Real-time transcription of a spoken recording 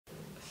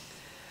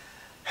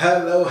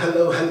Hello,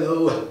 hello,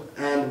 hello,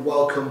 and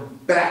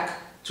welcome back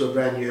to a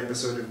brand new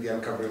episode of the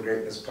Uncovering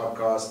Greatness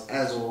podcast.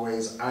 As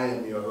always, I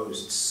am your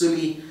host,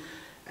 Sully,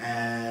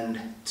 and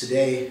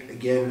today,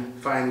 again,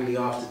 finally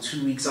after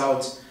 2 weeks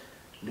out,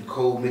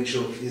 Nicole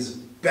Mitchell is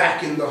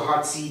back in the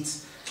hot seat.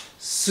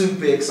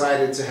 Super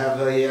excited to have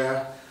her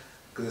here,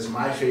 because it's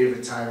my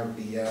favorite time of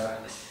the year.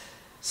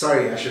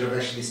 Sorry, I should have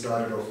actually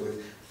started off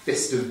with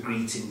festive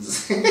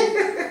greetings. I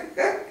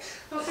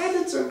find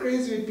it so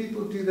crazy when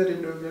people do that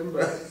in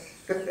November.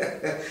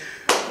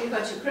 You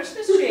got your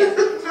Christmas tree up.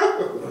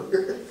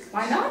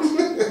 Why not?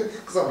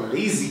 Because I'm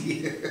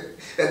lazy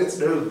and it's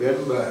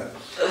November.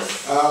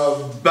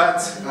 But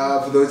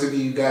for those of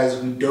you guys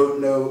who don't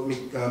know,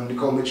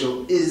 Nicole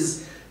Mitchell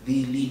is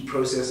the lead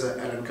processor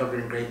at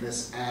Uncovering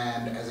Greatness,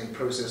 and as a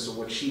processor,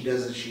 what she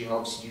does is she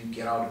helps you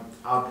get out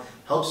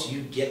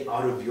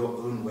of your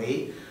own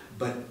way.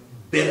 But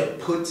better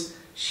put,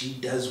 she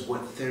does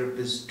what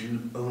therapists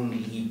do,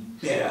 only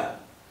better.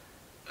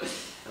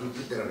 I'm going to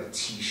put that on a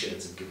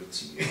t-shirt and give it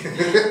to you.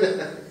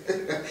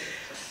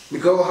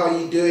 Nicole, how are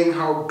you doing?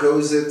 How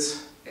goes it?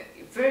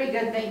 Very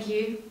good, thank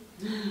you.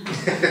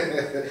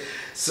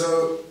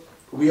 So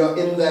we are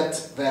in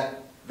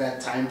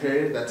that time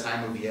period, that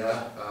time of year,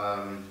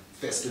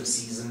 festive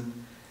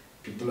season.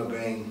 People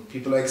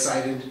are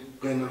excited,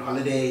 going on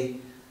holiday,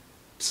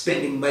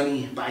 spending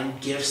money, buying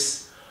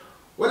gifts.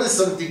 What is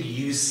something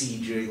you see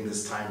during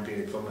this time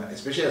period,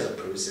 especially as a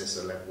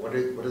processor? Like, what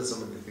are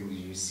some of the things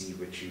you see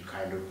which you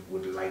kind of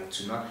would like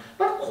to not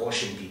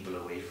caution people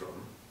away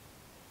from,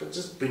 but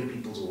just bring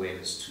people's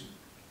awareness to?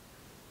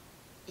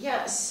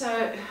 Yeah,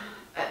 so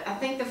I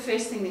think the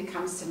first thing that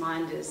comes to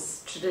mind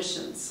is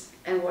traditions,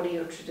 and what are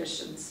your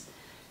traditions?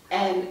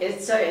 And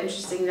it's so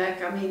interesting.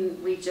 Like, I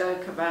mean, we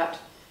joke about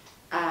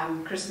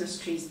Christmas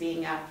trees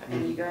being up,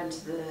 and you go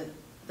into the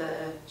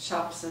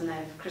shops and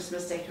their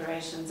Christmas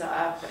decorations are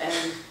up,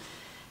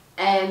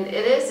 and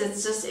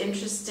it's just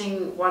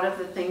interesting. One of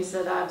the things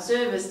that I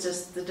observe is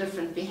just the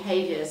different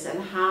behaviors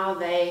and how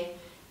they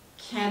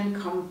can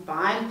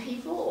combine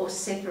people or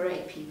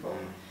separate people.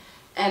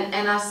 And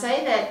I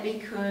say that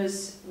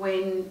because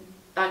when,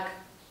 like,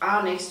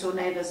 our next door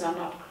neighbors are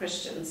not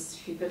Christians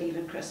who believe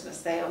in Christmas,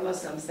 they are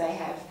Muslims, they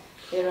have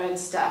their own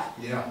stuff.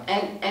 Yeah.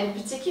 And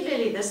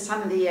particularly this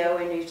time of the year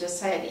when we've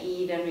just had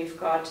Eid and we've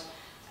got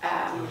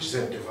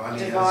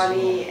Diwali well.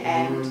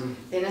 And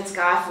then it's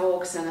Guy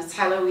Fawkes and it's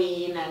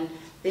Halloween, and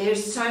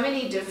there's so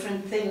many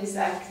different things.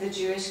 Like the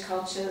Jewish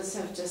cultures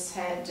have just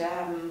had,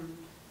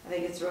 I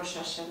think it's Rosh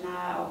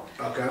Hashanah.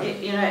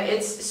 Okay. You know,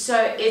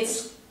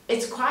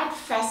 it's quite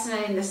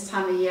fascinating this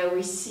time of year.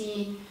 We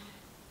see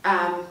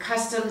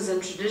customs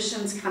and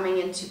traditions coming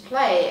into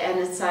play, and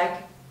it's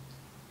like,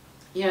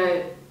 you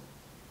know,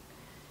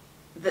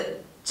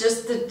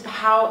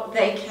 how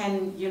they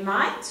can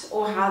unite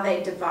or how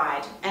they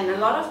divide. And a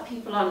lot of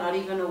people are not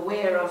even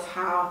aware of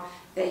how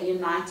they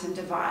unite and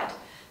divide.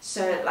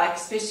 So, like,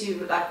 especially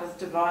like with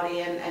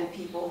Diwali and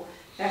people,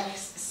 like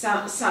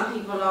some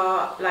people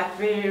are like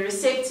very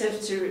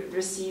receptive to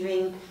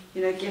receiving,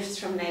 you know, gifts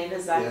from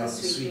neighbors, like the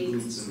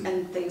sweetmeats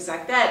and things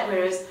like that,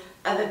 whereas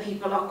other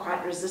people are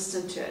quite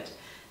resistant to it.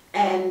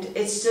 And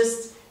it's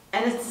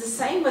the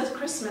same with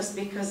Christmas,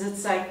 because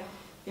it's like,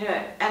 you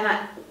know,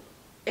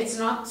 it's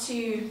not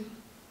to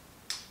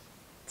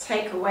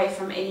take away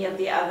from any of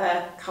the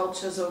other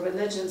cultures or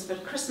religions,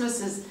 but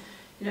Christmas is,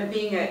 you know,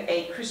 being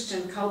a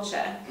Christian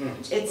culture,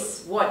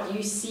 it's what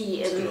you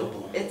see in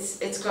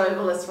it's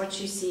global. It's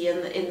what you see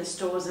in the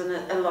stores, and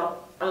a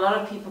lot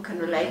of people can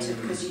relate to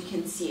it because you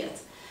can see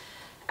it.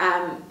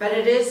 But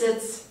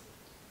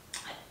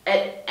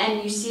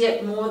and you see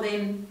it more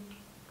than,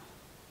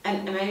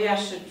 and maybe I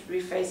should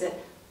rephrase it.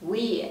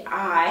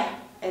 I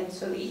and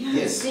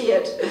Sully see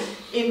it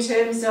in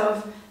terms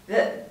of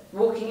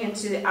walking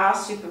into our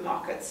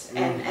supermarkets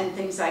and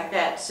things like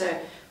that. So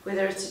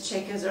whether it's a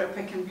Checkers or a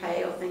Pick and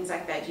Pay or things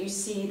like that, you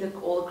see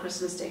all the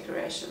Christmas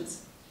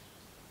decorations.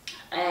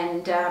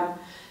 And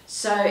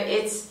so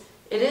it's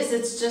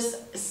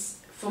just,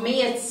 for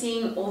me, it's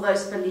seeing all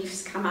those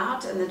beliefs come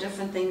out and the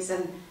different things,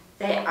 and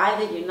they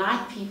either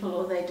unite people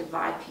or they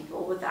divide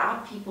people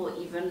without people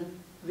even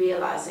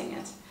realizing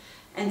it.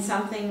 And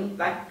something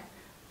like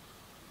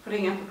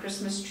putting up a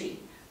Christmas tree.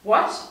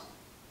 What?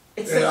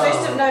 It's the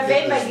 1st of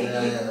November.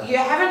 You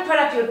haven't put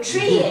up your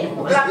tree yet.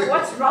 Like,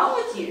 what's wrong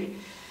with you?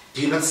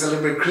 Do you not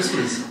celebrate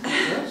Christmas?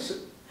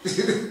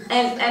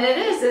 and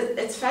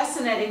it's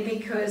fascinating,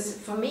 because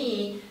for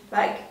me,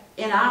 like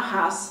in our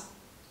house,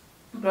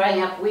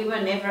 growing up, we were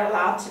never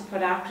allowed to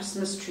put our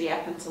Christmas tree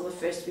up until the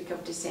first week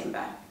of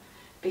December,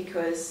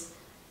 because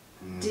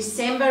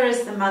December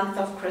is the month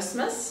of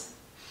Christmas,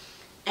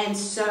 and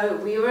so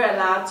we were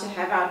allowed to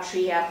have our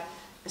tree up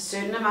a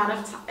certain amount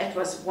of time. It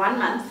was 1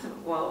 month.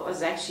 Well, it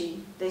was actually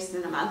less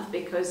than a month,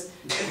 because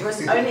it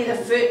was only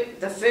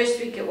the first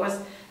week. It was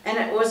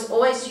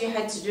always, you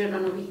had to do it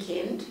on a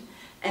weekend,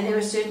 and there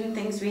were certain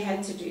things we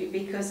had to do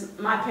because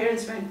my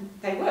parents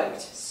they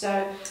worked,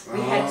 so we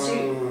had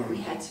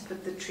to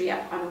put the tree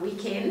up on a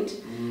weekend.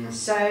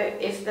 So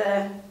if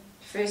the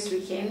first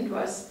weekend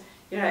was,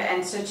 you know,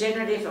 and so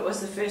generally if it was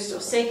the first or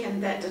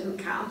second, that didn't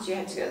count. You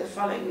had to go the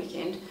following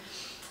weekend.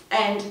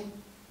 And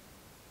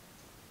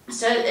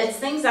so it's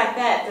things like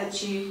that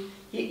that you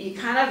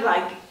kind of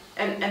like,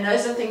 and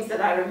those are things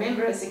that I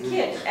remember as a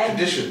kid. And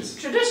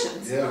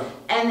Traditions. Yeah.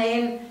 And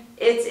then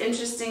it's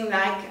interesting,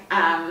 like,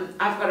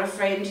 I've got a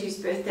friend whose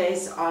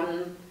birthday's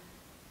on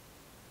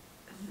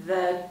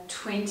the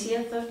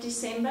 20th of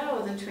December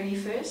or the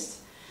 21st.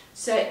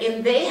 So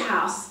in their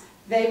house,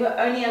 they were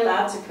only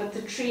allowed to put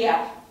the tree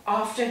up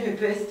after her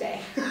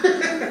birthday.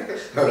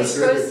 Because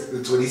the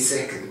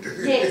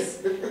 22nd.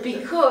 Yes,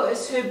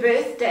 because her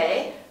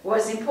birthday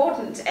was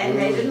important and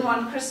they didn't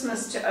want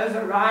Christmas to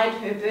override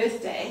her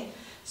birthday.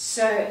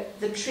 So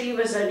the tree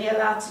was only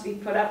allowed to be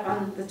put up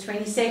on the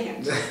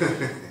 22nd.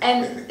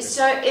 And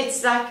so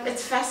it's like,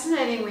 it's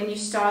fascinating when you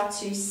start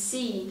to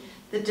see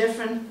the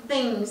different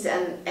things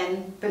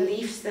and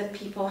beliefs that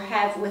people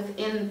have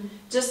within,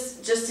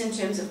 just in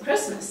terms of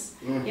Christmas.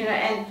 You know,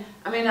 and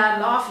I mean, I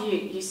laugh,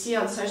 you see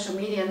on social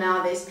media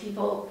now, there's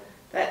people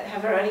that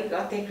have already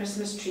got their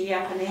Christmas tree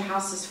up and their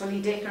house is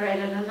fully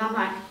decorated, and I'm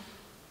like,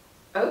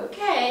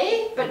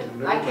 okay, but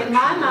like in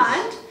my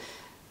mind,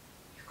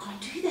 you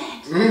can't do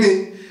that.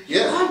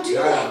 Yeah. You can't do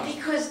that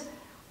because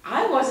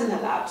I wasn't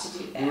allowed to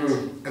do that.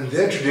 And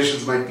their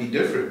traditions might be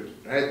different,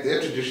 right? Their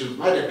traditions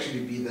might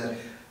actually be that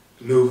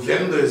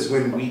November is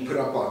when we put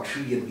up our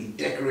tree and we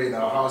decorate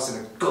our house,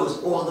 and it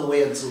goes all the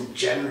way until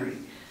January.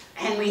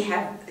 And we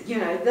have, you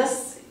know,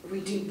 this, we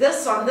do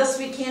this on this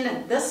weekend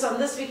and this on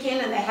this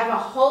weekend, and they have a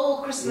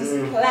whole Christmas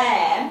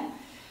plan.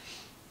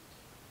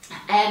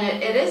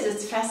 And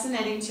it's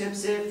fascinating to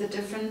observe the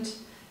different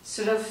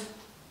sort of,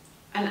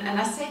 and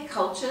I say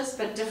cultures,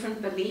 but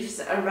different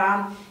beliefs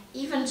around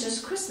even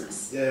just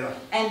Christmas. Yeah.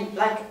 And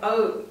like,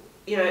 oh,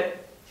 you know,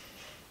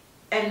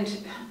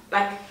 and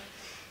like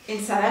in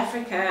South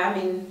Africa, I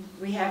mean,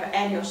 we have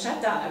annual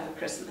shutdown over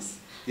Christmas.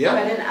 Yeah.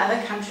 But in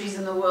other countries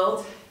in the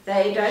world,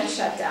 they don't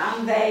shut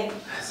down.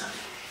 That's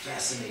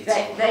fascinating.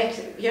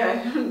 They you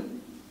know,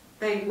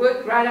 they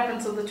work right up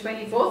until the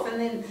 24th,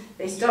 and then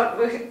they start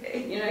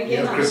working, you know,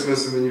 again on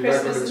Christmas, and then you're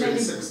back on the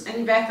 26th. And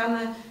you're back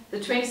on the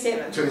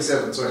 27th.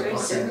 27th, sorry,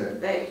 Boxing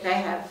Day. They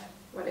have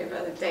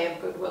whatever, the Day of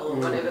Goodwill, or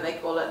whatever they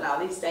call it now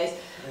these days.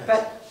 Yes.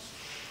 But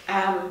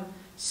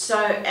so,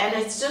 and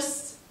it's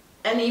just,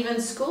 and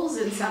even schools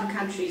in some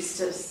countries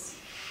just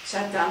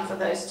shut down for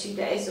those 2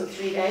 days or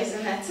 3 days,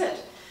 and that's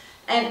it.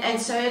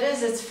 And so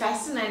it's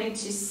fascinating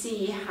to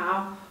see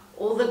how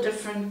all the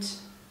different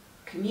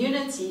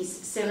communities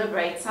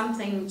celebrate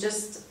something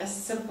just as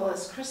simple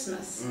as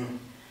Christmas,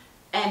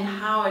 and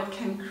how it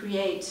can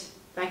create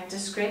like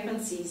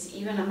discrepancies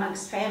even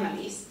amongst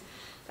families,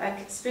 like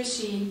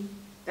especially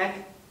like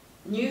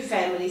new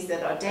families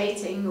that are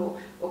dating,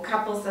 or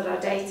couples that are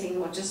dating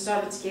or just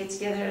started to get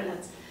together, and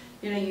it's,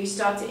 you know, you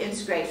start to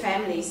integrate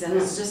families, and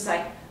it's just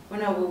like,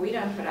 well, we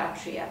don't put our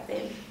tree up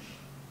then.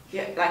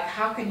 Yeah, like,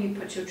 how can you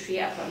put your tree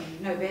up on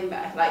November?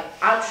 Like,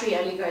 our tree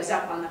only goes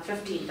up on the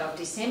 15th of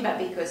December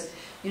because,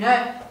 you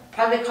know,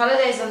 public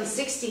holidays on the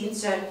 16th,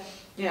 so,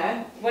 you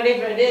know,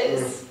 whatever it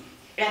is.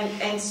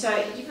 And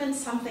so even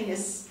something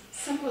as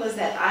simple as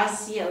that, I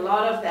see a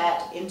lot of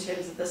that in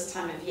terms of this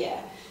time of year,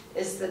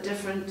 is the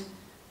different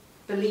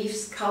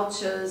beliefs,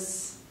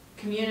 cultures,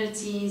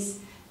 communities,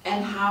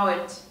 and how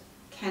it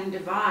can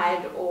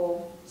divide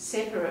or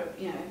separate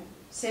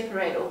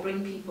or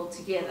bring people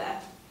together.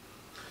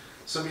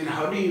 So I mean,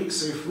 how do you?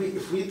 So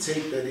if we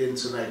take that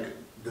into like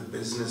the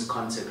business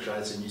context,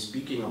 right? And you're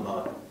speaking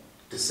about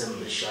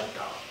December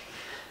shutdown.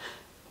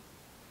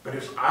 But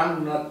if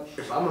I'm a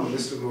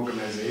Muslim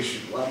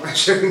organization, why am I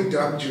shutting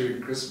down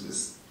during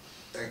Christmas?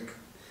 Like,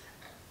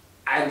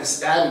 I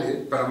understand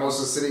it, but I'm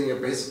also sitting here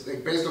based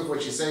off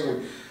what you're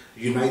saying,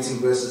 uniting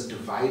versus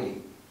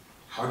dividing.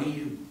 How do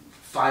you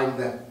find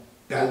that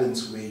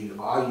balance where you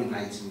are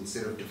uniting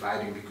instead of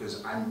dividing?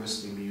 Because I'm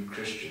Muslim, you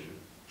Christian.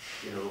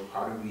 You know,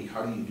 how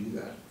do you do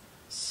that?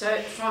 So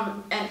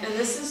and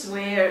this is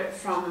where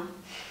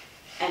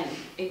and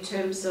in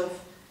terms of,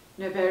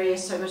 you know, Barry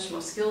is so much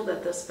more skilled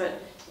at this,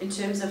 but in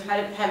terms of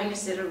having a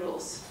set of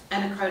rules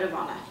and a code of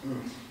honor,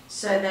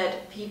 so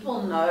that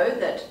people know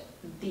that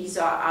these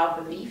are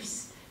our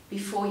beliefs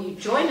before you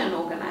join an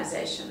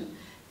organization.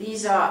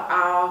 These are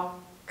our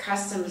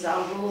customs,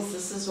 our rules,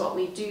 this is what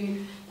we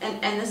do,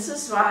 and this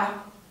is why,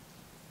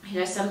 you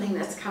know, something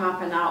that's come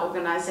up in our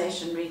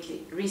organization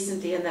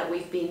recently and that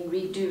we've been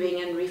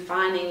redoing and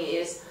refining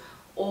is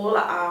all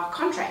our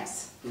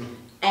contracts.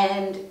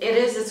 And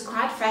it's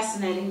quite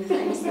fascinating, the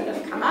things that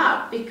have come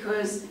out,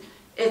 because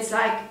it's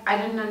like, I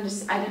didn't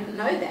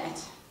know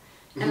that.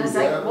 And it's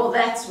like, well,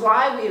 that's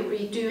why we're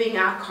redoing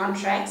our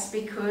contracts,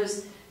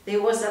 because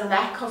there was a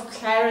lack of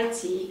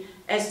clarity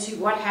as to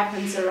what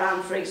happens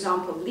around, for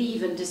example,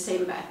 leave in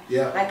December.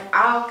 Like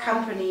our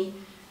company,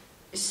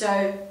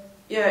 so,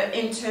 you know,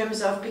 in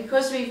terms of,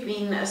 because we've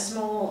been a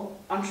small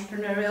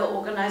entrepreneurial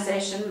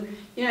organization,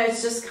 you know,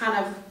 it's just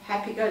kind of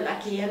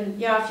happy-go-lucky, and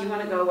yeah, if you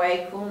want to go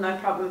away, cool, no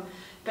problem.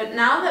 But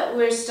now that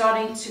we're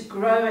starting to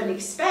grow and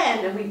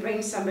expand and we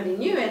bring somebody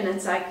new in,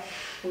 it's like,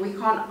 we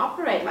can't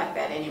operate like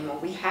that anymore.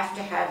 We have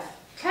to have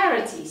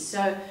clarity.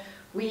 So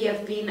we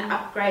have been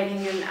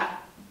upgrading and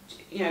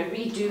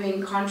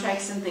redoing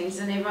contracts and things,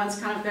 and everyone's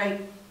kind of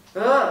going,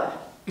 ugh.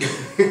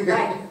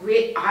 Like,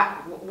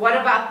 what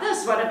about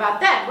this? What about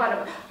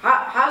that?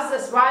 How's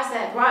this? Why is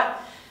that?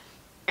 What?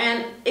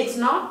 And it's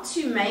not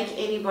to make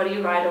anybody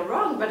right or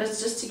wrong, but it's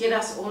just to get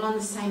us all on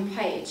the same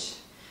page.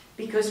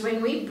 Because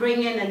when we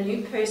bring in a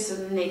new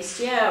person next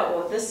year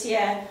or this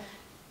year,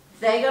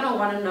 they're going to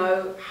want to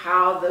know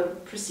how the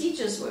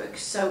procedures work.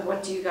 So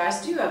what do you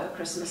guys do over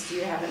Christmas? Do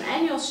you have an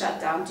annual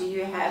shutdown?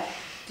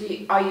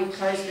 Are you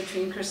closed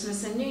between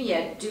Christmas and New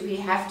Year? Do we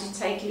have to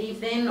take leave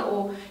then,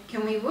 or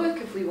can we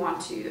work if we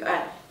want to?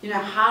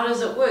 How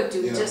does it work?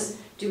 Do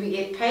we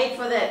get paid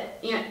for that?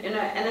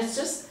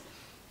 And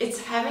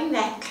it's having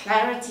that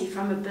clarity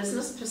from a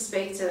business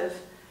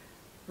perspective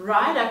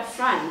right up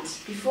front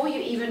before you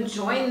even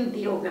join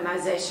the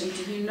organization.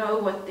 Do you know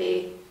what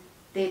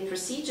their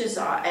procedures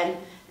are?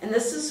 And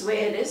this is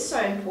where it is so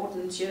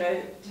important,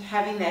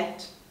 having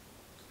that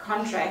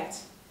contract,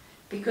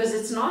 because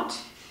it's not.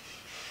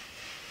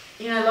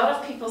 A lot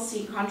of people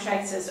see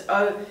contracts as,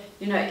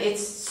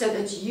 it's so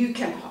that you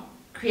can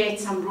create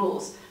some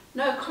rules.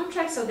 No,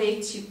 contracts are there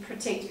to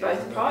protect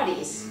both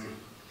parties,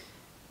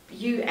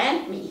 you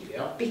and me.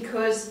 Yeah.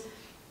 Because,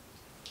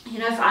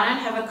 if I don't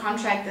have a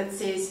contract that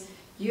says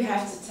you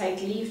have to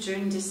take leave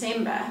during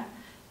December,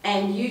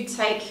 and you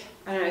take,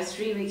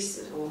 3 weeks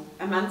or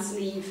a month's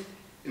leave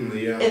in the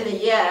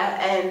year,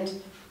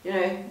 and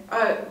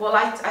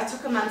I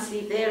took a month's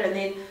leave there, and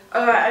then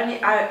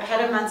I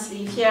had a month's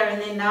leave here,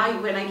 and then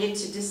now when I get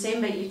to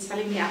December, you're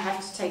telling me I have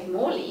to take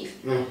more leave,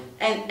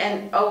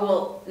 and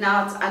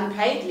now it's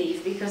unpaid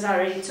leave because I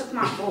already took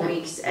my 4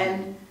 weeks,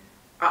 and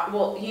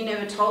you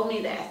never told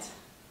me that.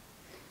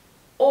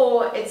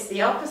 Or it's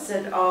the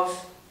opposite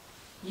of,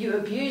 you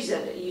abuse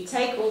it, you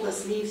take all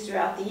this leave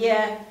throughout the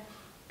year,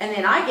 and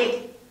then I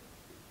get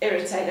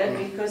irritated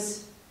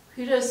because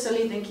who does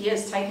silly think he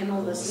has taken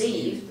all this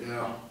leave?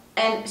 Yeah.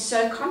 And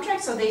so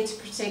contracts are there to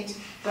protect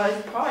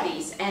both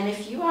parties, and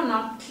if you are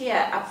not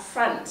clear up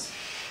front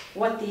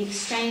what the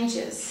exchange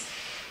is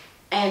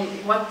and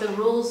what the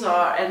rules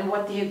are and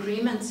what the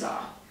agreements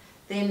are,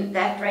 then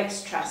that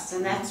breaks trust,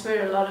 and that's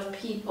where a lot of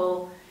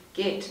people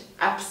get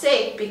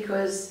upset,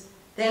 because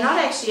they're not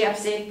actually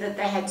upset that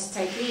they had to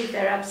take leave,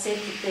 they're upset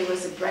that there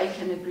was a break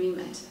in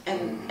agreement,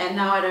 and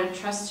now I don't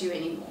trust you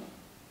anymore.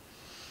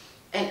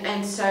 And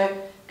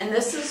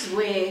this is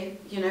where,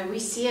 we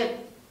see it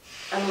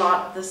a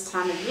lot this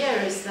time of year,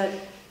 is that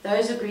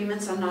those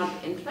agreements are not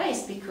in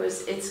place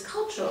because it's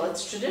cultural,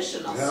 it's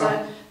traditional. Yeah.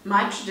 So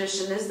my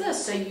tradition is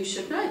this, so you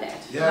should know that.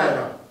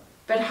 Yeah.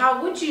 But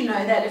how would you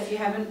know that if you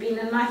haven't been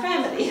in my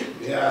family?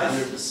 Yeah,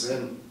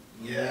 100%.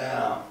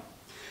 Yeah.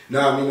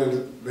 No, I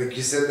mean, like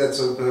you said that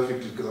so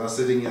perfectly, because I was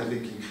sitting here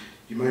thinking,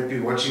 you might be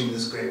watching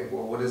this going,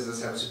 well, what does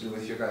this have to do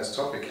with your guys'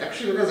 topic?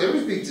 Actually, it has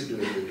everything to do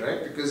with it,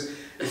 right? Because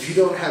if you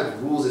don't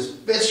have rules,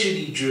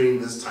 especially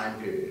during this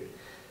time period,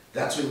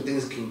 that's when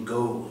things can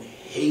go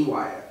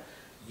haywire.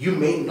 You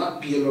may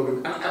not be an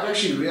organization. I've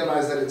actually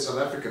realized that in South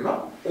Africa,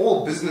 not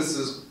all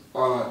businesses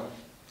are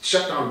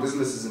shut down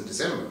businesses in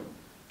December.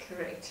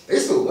 Correct. They're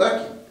still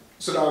working.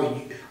 So now,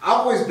 I've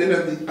always been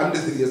under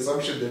the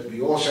assumption that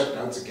we all shut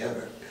down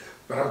together.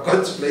 But I've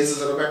gone to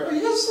places and I'm like, oh,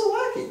 you're still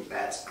working.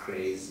 That's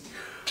crazy.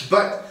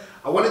 But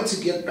I wanted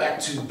to get back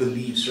to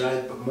beliefs,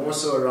 right? But more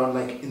so around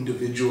like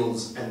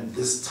individuals and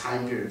this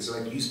time period. So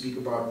like you speak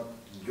about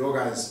your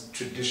guys'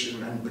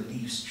 tradition and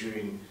beliefs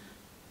during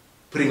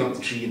putting up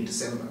the tree in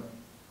December.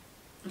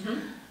 Mm-hmm.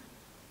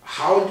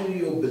 How do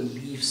your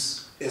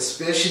beliefs,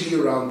 especially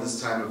around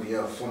this time of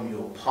year, from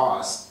your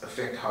past,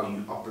 affect how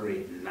you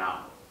operate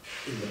now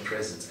in the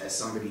present as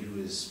somebody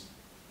who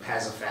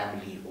has a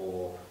family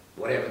or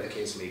whatever the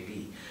case may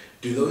be?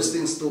 Do those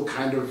things still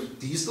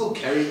do you still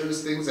carry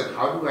those things, and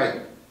how do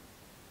I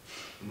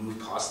move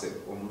past them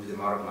or move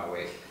them out of my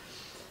way?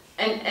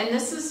 And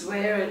this is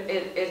where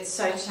it's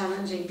so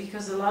challenging,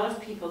 because a lot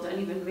of people don't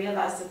even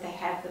realize that they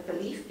have the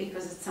belief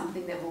because it's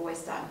something they've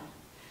always done.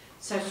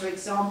 So for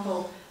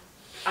example,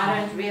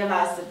 I don't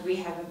realize that we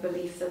have a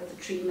belief that the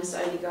tree must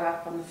only go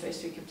up on the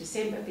first week of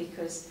December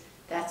because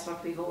that's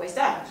what we've always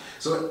done.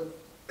 So,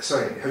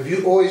 sorry, have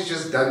you always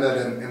just done that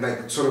and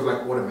like sort of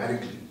like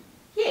automatically?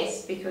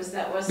 Yes, because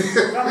that was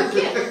from a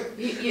kid.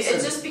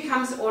 It just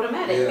becomes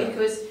automatic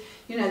because,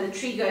 the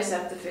tree goes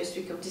up the first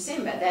week of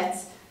December.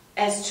 That's,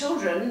 as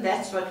children,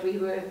 that's what we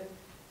were,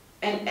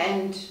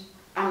 and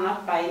I'm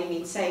not by any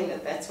means saying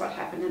that that's what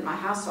happened in my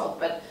household,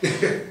 but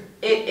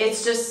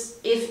it's just,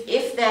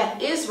 if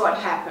that is what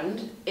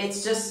happened,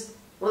 it's just,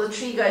 well, the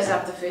tree goes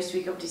up the first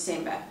week of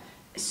December.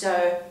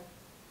 So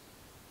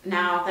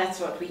now that's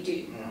what we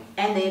do.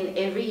 And then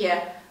every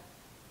year,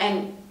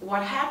 and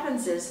what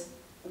happens is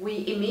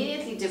we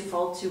immediately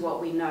default to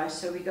what we know.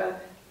 So we go,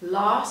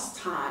 last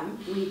time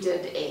we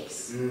did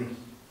X.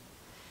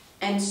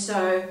 And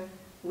so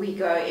we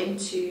go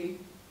into,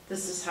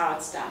 this is how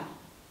it's done.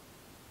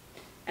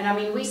 And I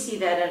mean, we see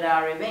that at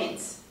our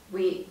events.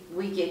 We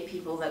get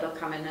people that'll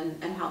come in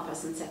and help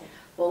us and say,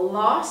 well,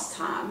 last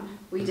time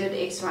we did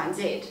X, Y, and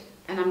Z.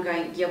 And I'm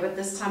going, yeah, but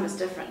this time is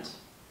different.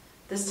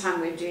 This time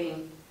we're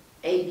doing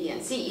A, B,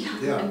 and C.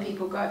 Yeah. And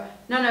people go,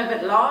 no,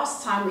 but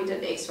last time we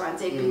did X, Y, and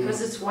Z, because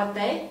it's what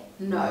they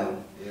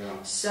know.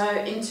 Yeah. So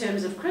in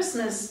terms of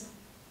Christmas,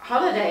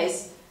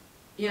 holidays,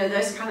 you know,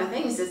 those kind of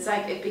things, it's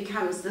like it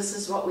becomes, this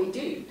is what we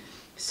do.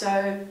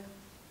 So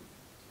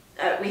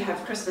we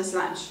have Christmas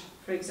lunch,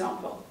 for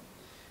example.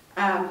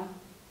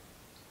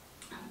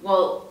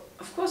 Well,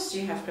 of course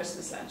you have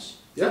Christmas lunch.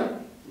 Yeah.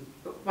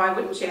 Why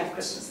wouldn't you have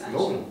Christmas lunch?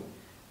 No.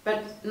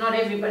 But not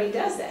everybody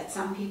does that.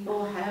 Some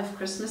people have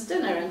Christmas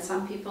dinner, and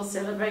some people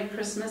celebrate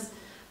Christmas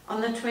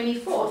on the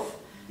 24th.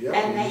 Yeah,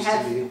 and they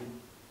have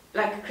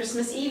like a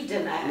Christmas Eve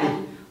dinner,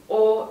 and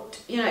or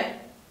you know,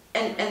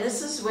 and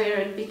this is where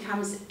it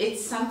becomes,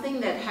 it's something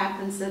that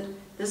happens, that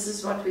this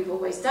is what we've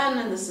always done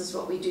and this is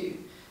what we do.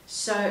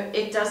 So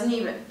it doesn't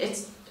even,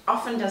 it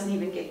often doesn't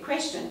even get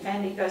questioned.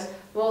 Family goes,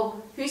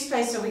 well, whose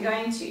place are we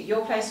going to?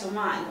 Your place or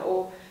mine?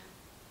 Or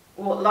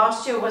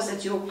last year was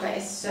at your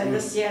place, so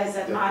this year is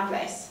at my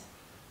place.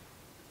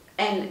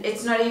 And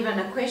it's not even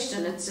a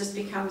question, it just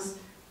becomes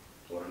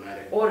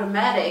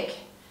automatic.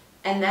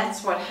 And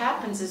that's what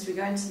happens, is we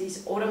go into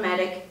these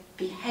automatic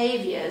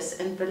behaviors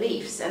and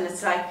beliefs, and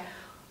it's like,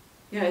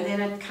 you know,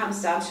 then it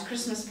comes down to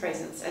Christmas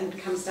presents, and it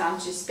comes down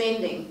to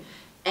spending.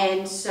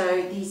 And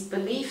so these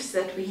beliefs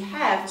that we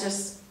have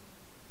just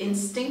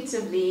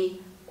instinctively,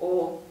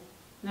 or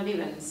not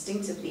even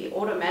instinctively,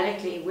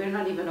 automatically, we're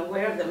not even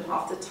aware of them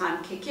half the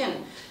time, kick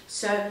in.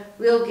 So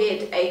we'll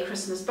get a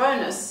Christmas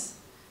bonus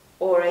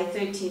or a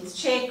 13th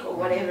check or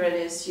whatever it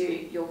is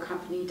your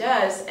company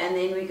does, and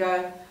then we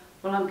go,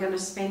 well, I'm going to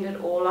spend it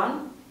all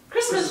on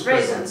Christmas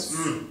presents.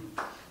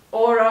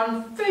 Or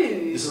on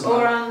food,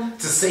 or on...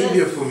 It's a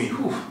savior for me.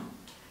 Whew.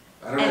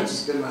 I don't have to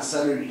spend my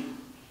salary.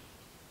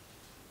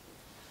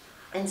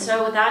 And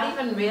so without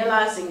even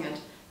realizing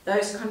it,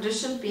 those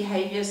conditioned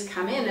behaviors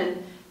come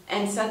in,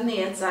 and suddenly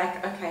it's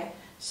like, okay,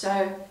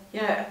 so,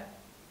 you know,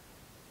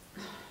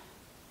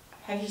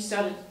 have you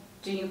started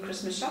doing your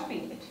Christmas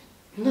shopping yet?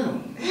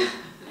 No.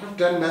 I've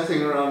done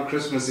nothing around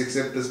Christmas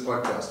except this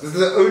podcast. This is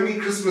the only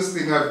Christmas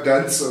thing I've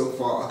done so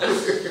far.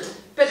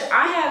 But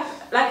I have,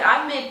 like,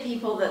 I've met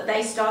people that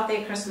they start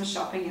their Christmas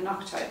shopping in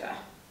October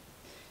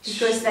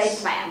because they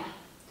plan.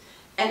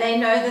 And they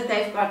know that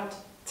they've got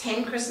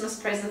 10 Christmas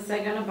presents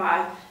they're going to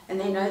buy, and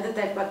they know that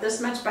they've got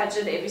this much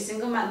budget every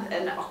single month.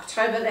 In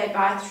October they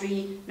buy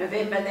 3,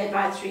 November they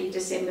buy 3,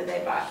 December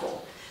they buy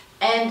 4.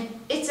 And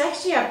it's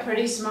actually a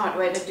pretty smart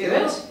way to do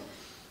it.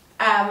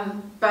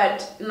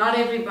 But not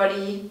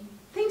everybody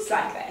thinks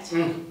like that.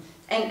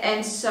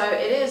 And so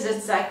it is,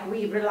 it's like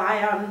we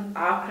rely on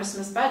our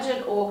Christmas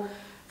budget, or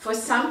for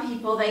some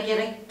people they get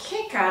a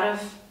kick out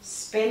of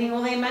spending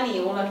all their money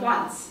all at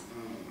once.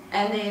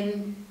 And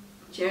then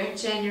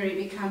January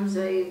becomes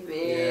a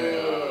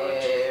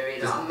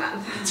very long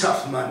month.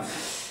 Tough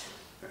month.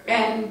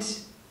 And,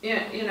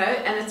 you know,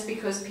 and it's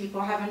because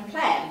people haven't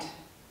planned.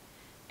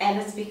 And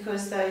it's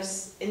because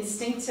those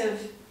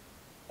instinctive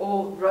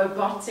or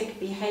robotic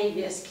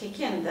behaviors kick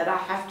in, that I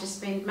have to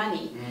spend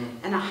money,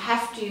 and I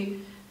have to,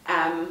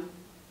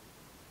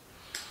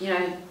 you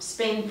know,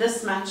 spend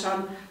this much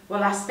on,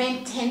 well, I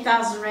spent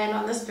 10,000 Rand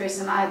on this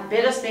person, I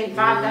better spend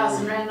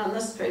 5,000 Rand on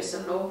this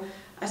person, or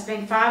I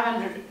spend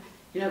 500,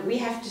 you know, we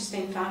have to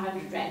spend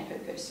 500 Rand per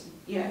person,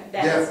 you know,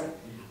 that's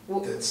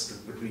what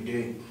we're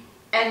doing.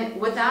 And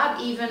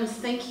without even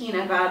thinking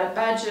about a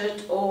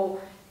budget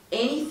or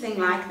anything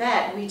like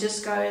that, we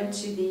just go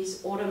into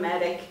these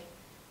automatic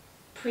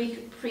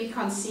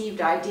preconceived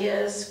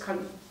ideas,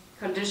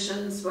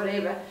 conditions,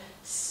 whatever,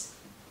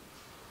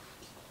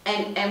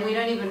 and we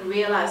don't even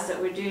realize that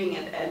we're doing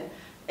it, and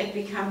it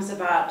becomes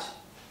about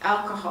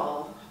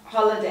alcohol,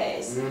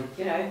 holidays,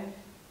 you know.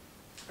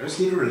 I just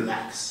need to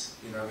relax.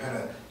 You know,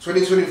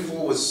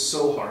 2024 was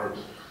so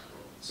horrible,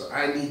 so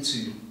I need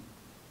to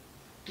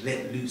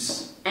let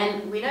loose.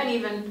 And we don't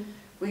even,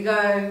 we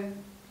go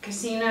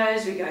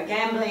casinos, we go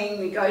gambling,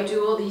 we go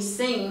do all these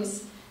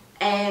things,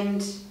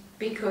 and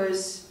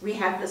because we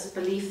have this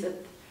belief that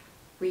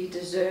we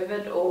deserve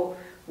it, or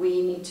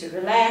we need to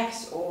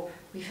relax, or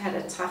we've had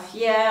a tough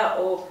year,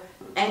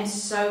 and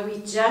so we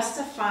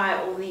justify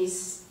all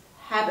these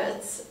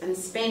habits and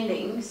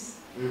spendings,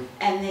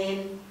 and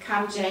then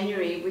come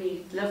January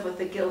we live with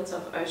the guilt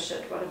of, oh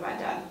shit, what have I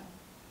done?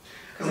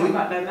 Because I've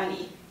got no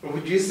money.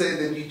 Would you say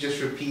that you just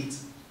repeat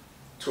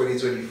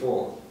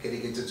 2024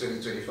 getting into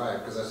 2025,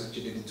 because that's what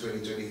you did in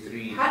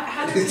 2023?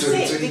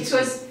 100%,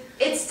 because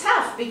it's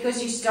tough,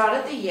 because you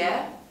started the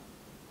year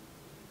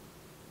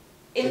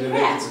in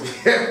crap.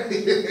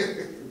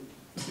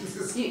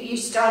 You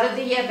started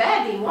the year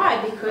badly. Why?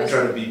 Because I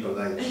try to be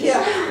polite.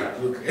 Yeah.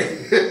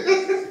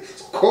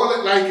 Call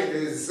it like it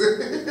is.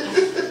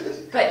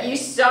 But you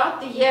start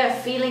the year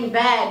feeling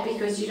bad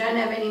because you don't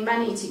have any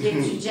money to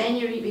get to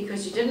January,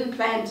 because you didn't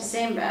plan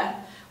December,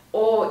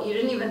 or you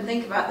didn't even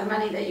think about the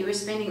money that you were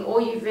spending, or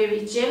you're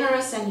very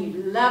generous and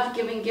you love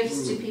giving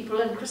gifts to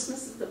people, and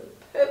Christmas is the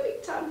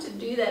perfect time to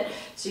do that.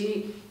 So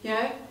you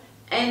know,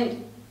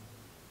 and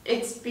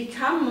it's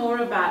become more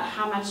about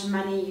how much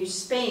money you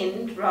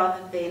spend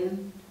rather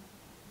than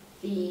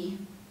the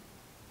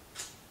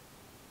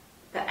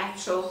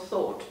actual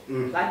thought.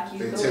 Like you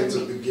the thought intent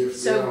of the gift.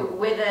 so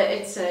whether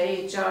it's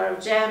a jar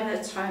of jam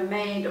that's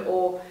homemade,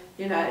 or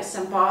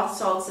some bath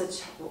salts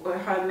that were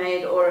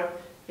homemade, or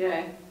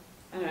I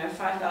don't know,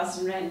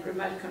 5,000 rand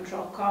remote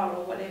control car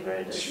or whatever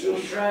it is, or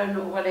drone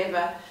or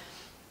whatever.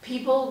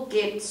 People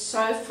get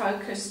so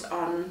focused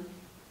on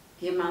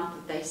the amount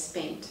that they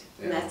spent,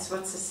 and that's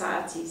what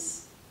society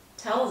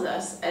tells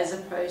us, as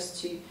opposed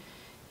to,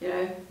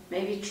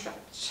 maybe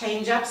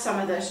change up some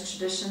of those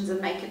traditions and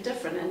make it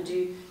different, and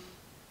do,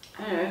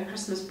 I don't know,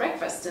 Christmas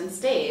breakfast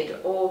instead,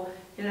 or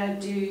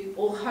do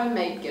all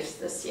homemade gifts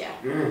this year.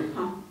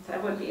 Oh,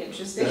 that would be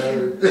interesting.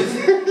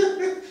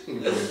 You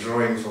got a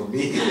drawing for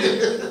me.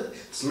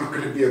 It's not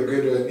going to be a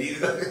good one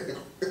either.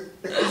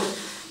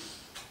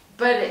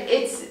 But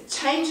it's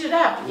change it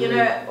up,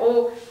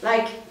 or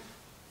like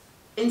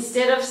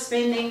instead of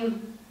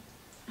spending,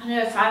 I don't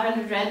know,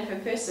 500 rand per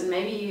person,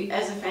 maybe you,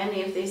 as a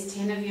family, if there's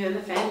 10 of you in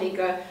the family,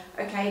 go,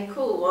 okay,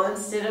 cool. Well,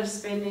 instead of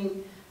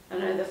spending, I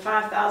don't know, the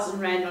 5,000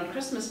 rand on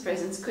Christmas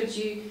presents, could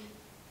you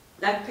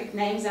like pick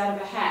names out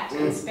of a hat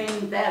and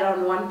spend that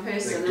on one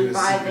person, and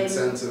buy them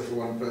Santa for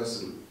one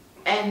person,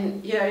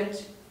 and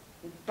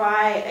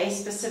buy a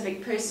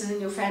specific person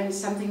in your family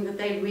something that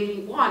they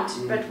really want,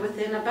 but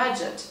within a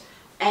budget,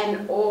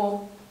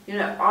 or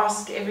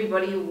ask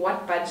everybody,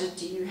 what budget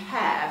do you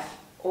have,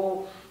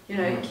 or do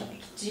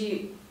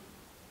you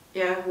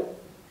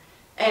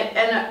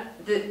and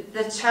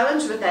the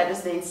challenge with that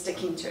is then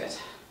sticking to it,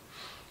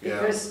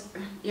 because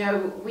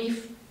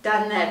we've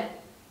done that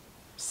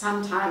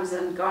sometimes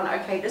and gone,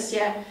 okay, this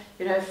year,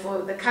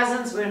 for the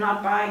cousins, we're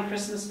not buying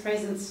Christmas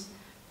presents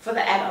for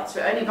the adults,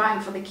 we're only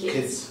buying for the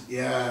kids.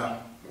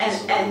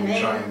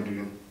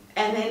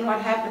 And then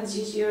what happens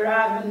is you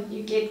arrive and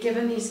you get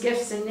given these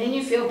gifts, and then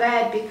you feel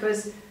bad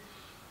because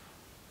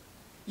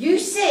you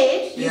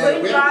said you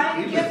weren't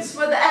buying gifts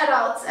for the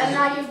adults, and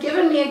now you've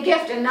given me a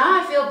gift, and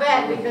now I feel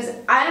bad because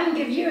I didn't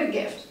give you a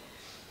gift.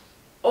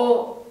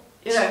 Or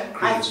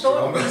I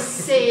thought we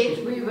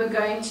said we were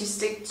going to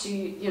stick to,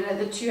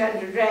 the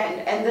 200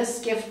 rand, and this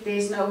gift,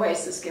 there's no way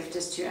this gift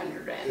is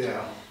 200 rand.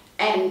 Yeah.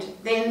 And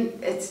then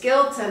it's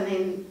guilt, and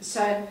then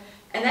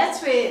and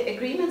that's where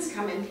agreements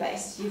come in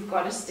place. You've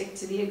got to stick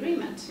to the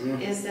agreement.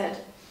 Is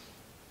that,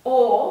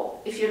 or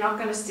if you're not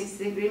going to stick to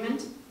the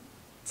agreement,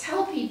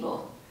 tell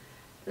people,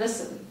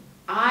 listen,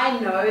 I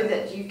know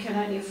that you can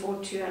only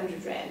afford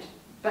 200 rand,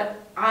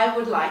 but I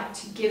would like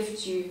to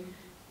gift you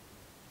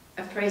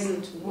a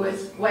present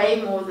worth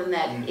way more than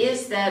that.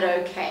 Is that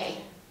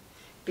okay?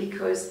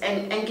 Because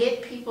and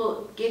get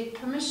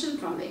permission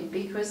from them,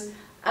 because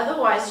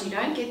otherwise you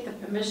don't get the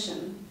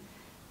permission,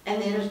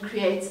 and then it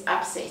creates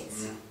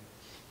upsets.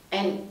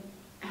 And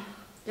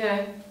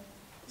the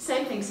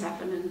same things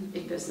happen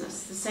in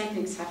business. The same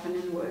things happen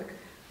in work.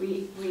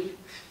 We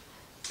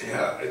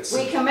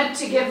commit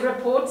to give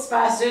reports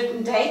by a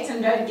certain date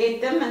and don't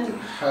get them, and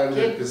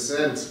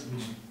 100%.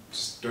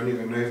 Just don't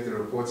even know if the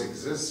report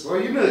exists. Well,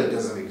 it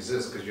doesn't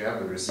exist because you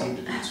haven't received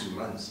it in 2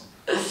 months.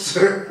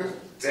 So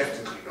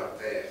definitely not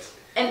there.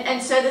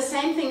 And so the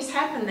same things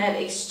happen. That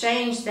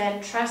exchange,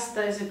 that trust,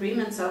 those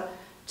agreements are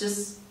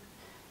just,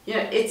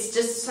 it's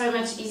just so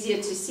much easier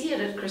to see it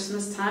at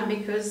Christmas time,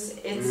 because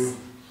it's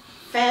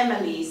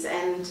families,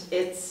 and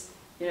it's,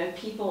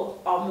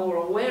 people are more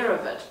aware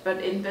of it.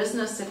 But in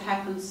business it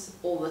happens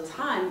all the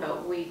time,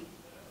 but we're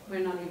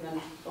not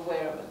even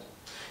aware of it.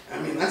 I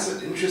mean, that's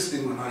an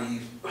interesting one,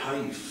 how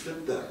you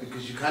flip that,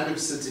 because you kind of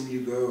sit and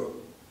you go,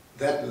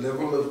 that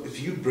level of, if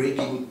you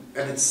breaking,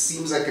 and it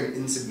seems like an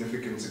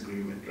insignificant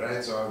agreement,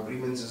 right? So our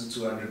agreement is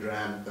 200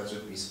 rand, that's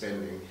what we're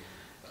spending.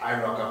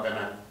 I rock up and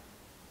I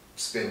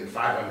spend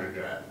 500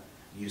 rand,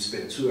 you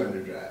spend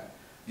 200 rand.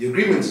 The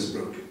agreement is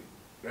broken,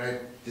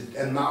 right?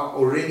 And now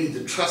already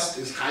the trust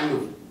is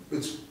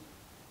it's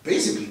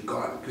basically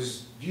gone,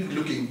 because you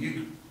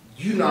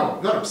now,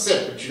 not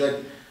upset, but you're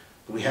like,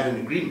 we had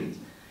an agreement.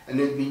 And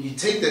then when you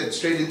take that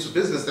straight into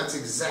business, that's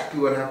exactly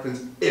what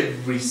happens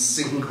every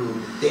single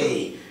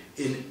day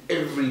in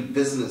every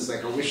business.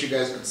 Like, I wish you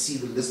guys could see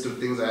the list of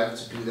things I have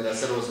to do that I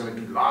said I was going to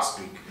do last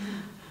week.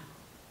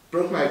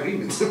 Broke my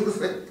agreement. So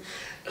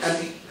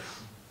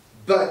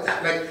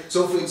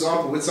for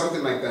example, with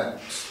something like that,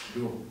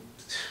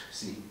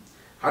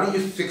 how do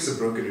you fix a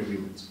broken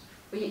agreement?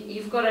 Well,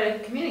 you've got to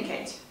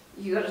communicate.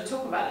 You've got to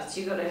talk about it.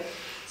 You've got to.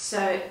 So,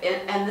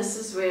 and this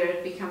is where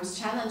it becomes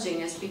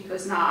challenging, is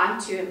because now I'm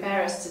too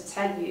embarrassed to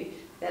tell you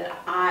that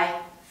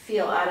I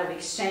feel out of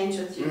exchange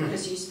with you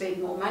because you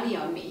spend more money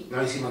on me. Now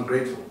you seem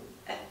ungrateful.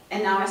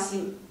 And now I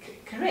seem,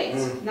 correct,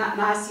 now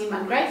I seem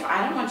ungrateful.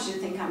 I don't want you to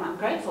think I'm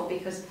ungrateful,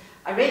 because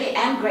I really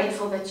am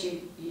grateful that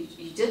you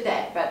did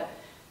that, but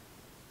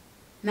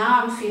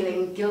now I'm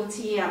feeling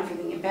guilty, I'm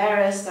feeling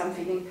embarrassed, I'm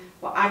feeling,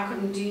 well, I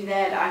couldn't do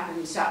that,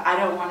 so I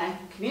don't want to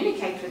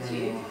communicate with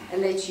you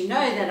and let you know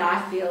that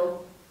I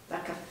feel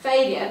like a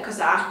failure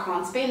because I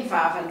can't spend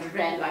 500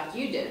 rand like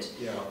you did.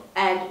 Yeah.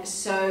 And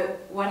so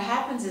what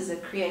happens is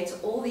it creates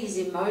all these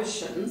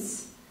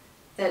emotions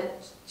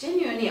that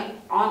genuinely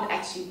aren't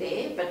actually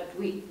there, but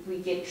we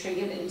get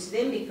triggered into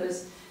them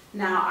because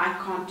now I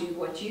can't do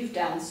what you've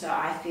done, so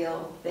I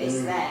feel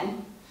less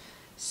than.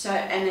 So,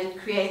 and it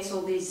creates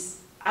all these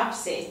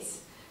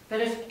upsets.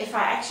 But if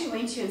I actually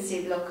went to you and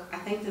said, look, I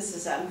think this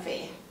is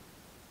unfair.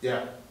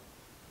 Yeah.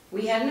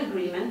 We had an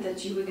agreement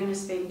that you were going to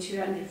spend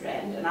 200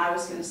 Rand and I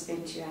was going to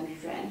spend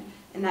 200 Rand,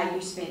 and now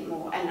you spent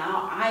more. And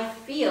now I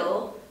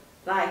feel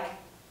like,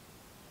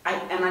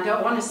 and I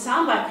don't want to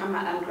sound like I'm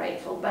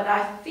ungrateful, but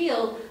I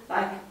feel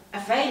like a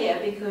failure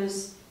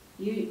because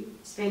you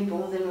spent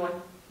more than what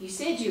you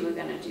said you were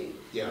going to do.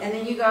 Yeah. And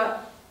then you go,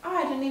 oh,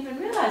 I didn't even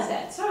realize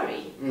that,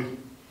 sorry.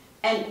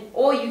 And,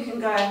 or you can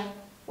go,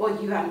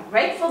 well, you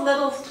ungrateful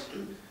little,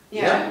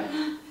 you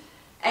know.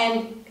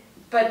 And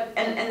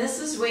this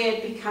is where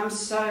it becomes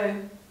so,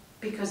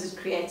 because it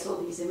creates all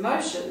these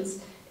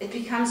emotions, it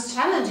becomes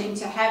challenging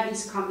to have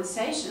these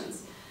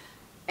conversations.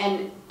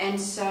 And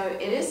so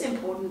it is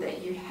important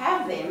that you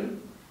have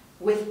them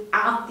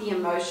without the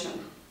emotion,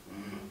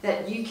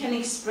 that you can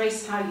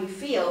express how you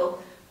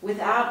feel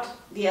without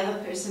the other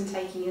person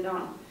taking it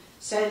on.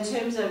 So in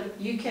terms of,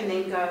 you can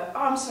then go, oh,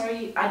 I'm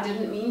sorry, I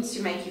didn't mean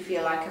to make you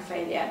feel like a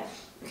failure.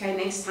 Okay,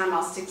 next time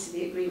I'll stick to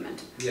the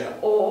agreement. Yeah.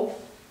 Or,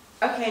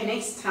 okay,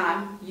 next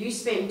time you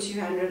spend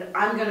 200,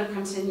 I'm going to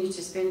continue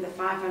to spend the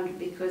 500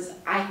 because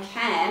I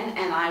can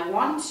and I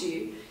want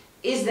to.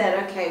 Is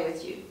that okay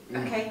with you?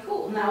 Okay,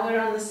 cool. Now we're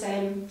on the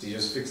same. So you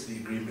just fix the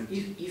agreement.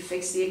 You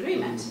fix the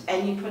agreement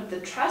and you put the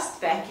trust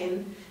back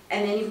in,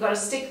 and then you've got to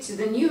stick to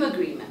the new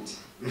agreement.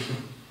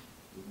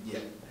 Yeah.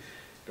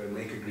 Don't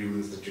make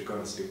agreements that you're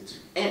going to stick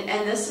to.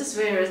 And this is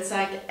where it's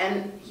like,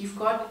 and you've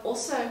got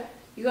also,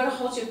 you've got to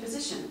hold your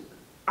position.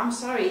 I'm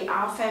sorry,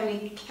 our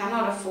family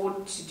cannot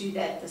afford to do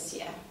that this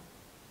year.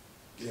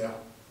 Yeah.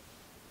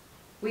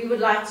 We would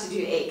like to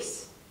do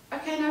X.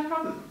 Okay, no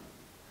problem.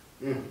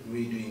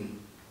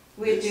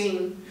 We're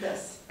doing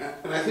this.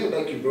 And I think,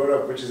 like you brought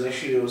up, which is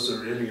actually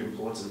also really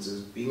important,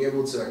 is being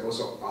able to like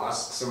also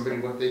ask somebody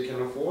what they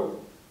can afford,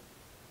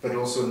 but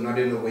also not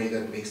in a way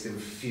that makes them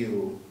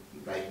feel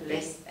like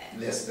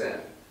less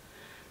than.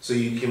 So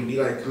you can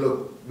be like,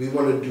 look, we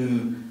want to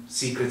do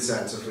Secret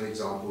Santa, for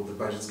example. The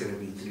budget's going to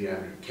be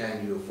 300.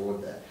 Can you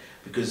afford that?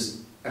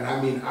 Because, and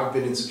I mean, I've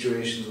been in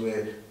situations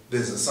where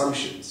there's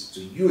assumptions.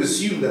 So you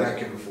assume that I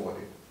can afford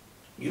it.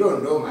 You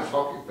don't know my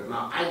pocket, but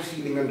now I'm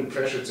feeling under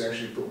pressure to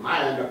actually put my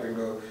hand up and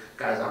go,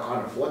 guys, I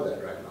can't afford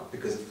that right now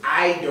because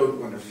I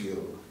don't want to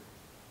feel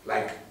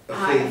like a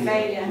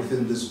failure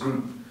within this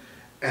group.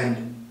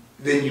 And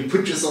then you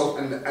put yourself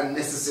under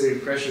unnecessary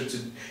pressure to,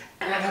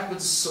 and that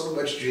happens so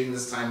much during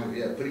this time of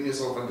year, putting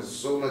yourself under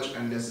so much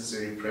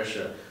unnecessary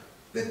pressure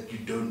that you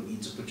don't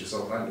need to put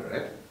yourself under,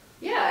 right?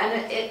 Yeah,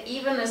 and it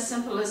even as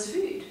simple as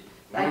food.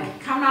 Like,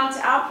 come round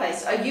to our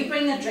place. Oh, you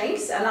bring the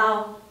drinks and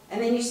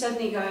then you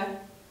suddenly go,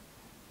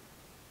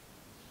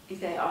 if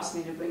they ask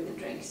me to bring the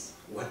drinks.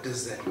 What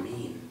does that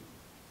mean?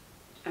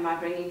 Am I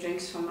bringing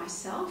drinks for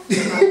myself?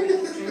 Am I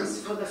bringing drinks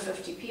for the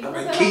 50 people Am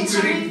I that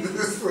catering I'm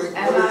this for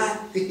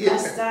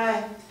must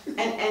I?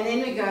 And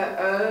then we go,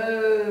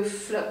 oh,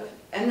 flip.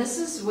 And this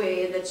is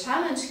where the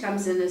challenge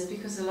comes in, is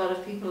because a lot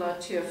of people are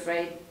too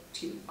afraid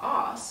to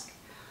ask,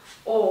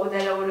 or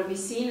they don't want to be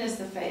seen as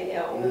the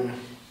failure, or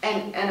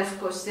and of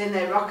course then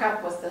they rock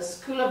up with this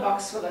cooler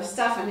box full of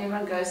stuff and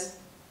everyone goes,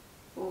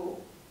 well,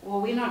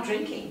 we're not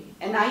drinking.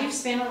 And now you've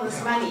spent all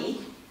this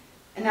money,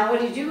 and now what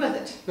do you do with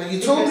it? Now you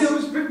told me I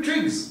was bring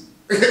drinks.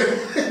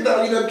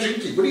 Now you're not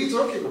drinking. What are you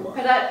talking about?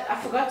 But I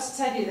forgot to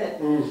tell you that,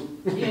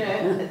 you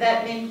know,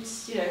 that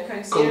meant, you know,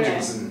 Coke Zero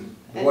and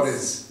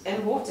waters.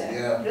 And water.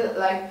 Yeah.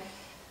 Like,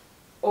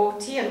 or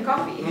tea and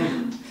coffee.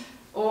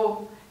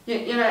 Or,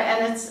 you know,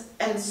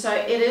 and so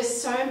it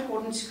is so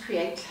important to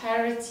create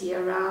clarity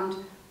around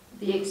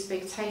the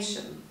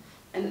expectation.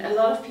 And a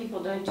lot of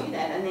people don't do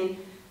that. And then,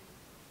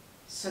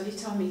 so he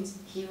told me,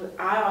 you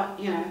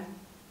know,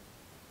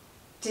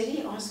 did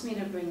he ask me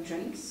to bring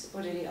drinks,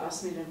 or did he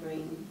ask me to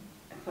bring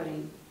a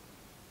pudding,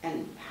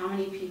 and how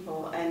many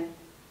people, and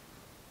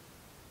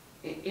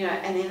you know,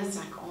 and then it's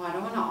like, oh, I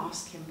don't want to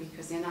ask him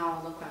because then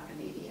I'll look like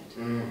an idiot.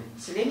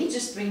 So let me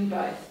just bring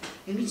both.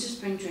 Let me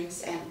just bring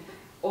drinks, and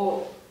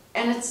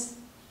it's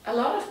a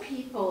lot of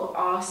people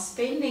are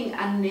spending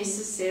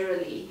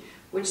unnecessarily,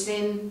 which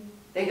then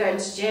they go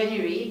into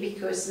January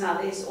because now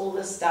there's all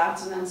this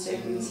doubt and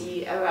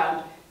uncertainty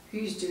around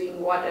who's doing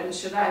what, and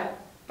should I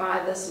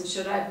buy this, and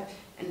should I,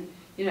 and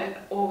you know,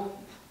 or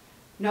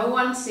no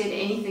one said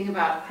anything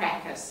about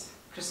crackers,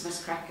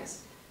 Christmas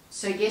crackers.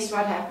 So guess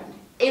what happened?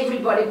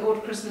 Everybody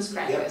bought Christmas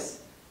crackers.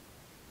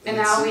 Yep. And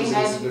now we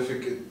had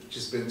significant.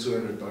 Just spent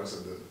 $200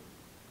 on them.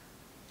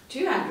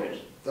 200.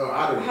 Oh,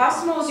 I don't know. How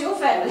small is your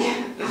family?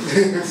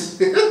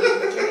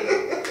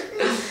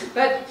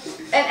 But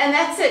and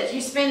that's it.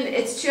 You spend,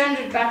 it's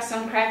 $200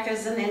 on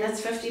crackers, and then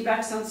it's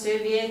 $50 on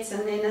serviettes,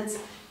 and then it's,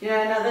 you know,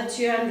 another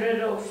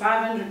 200 or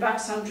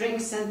 $500 on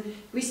drinks, and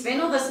we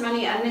spend all this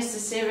money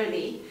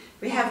unnecessarily.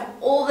 We have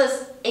all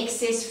this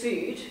excess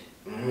food,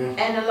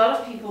 and a lot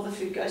of people, the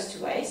food goes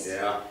to waste.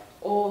 Yeah.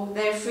 Or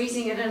they're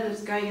freezing it and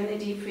it's going in the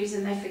deep freeze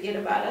and they forget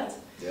about it.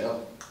 Yeah.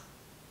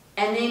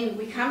 And then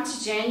we come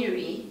to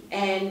January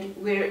and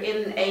we're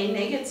in a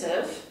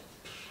negative,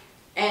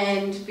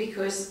 and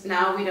because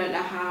now we don't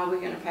know how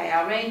we're going to pay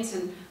our rent,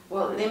 and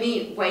well, let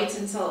me wait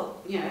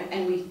until, you know,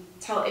 and we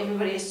tell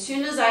everybody, as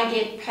soon as I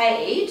get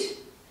paid,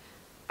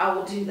 I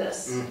will do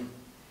this.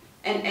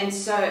 And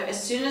so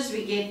as soon as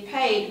we get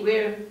paid,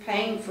 we're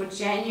paying for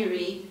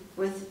January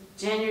with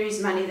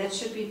January's money that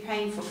should be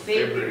paying for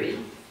February.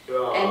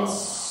 Oh. And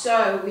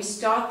so we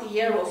start the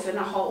year off in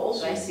a hole,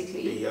 So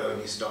basically. the year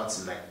only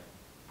starts in like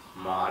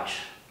March,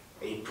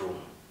 April.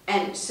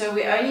 And so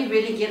we only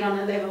really get on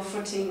a level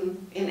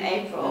footing in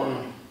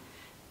April.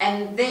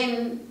 And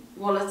then,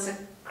 well, it's a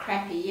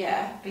crappy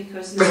year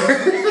because now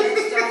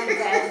we're starting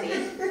badly.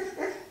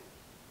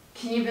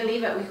 Can you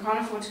believe it? We can't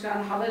afford to go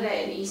on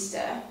holiday at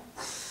Easter.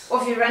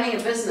 Or if you're running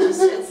a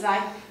business, it's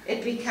like,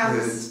 it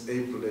becomes... It's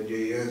April and your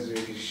year's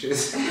really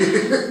shit.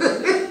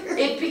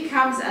 It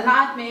becomes a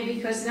nightmare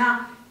because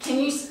now,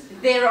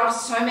 there are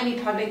so many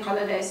public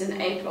holidays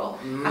in April.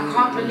 I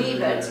can't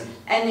believe it.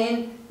 And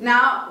then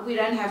now we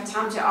don't have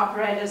time to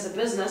operate as a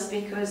business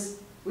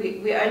because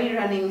we're only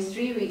running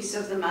 3 weeks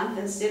of the month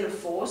instead of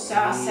 4. So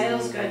our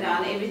sales go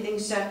down, everything.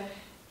 So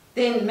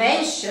then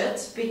May's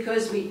shit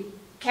because we're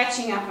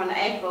catching up on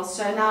April.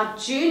 So now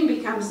June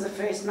becomes the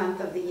first month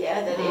of the year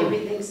that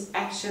everything's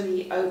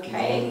actually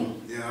okay.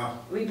 Yeah.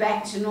 We're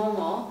back to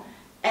normal.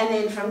 And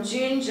then from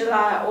June,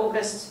 July,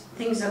 August,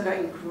 things are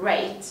going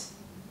great.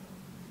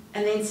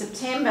 And then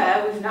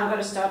September, we've now got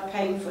to start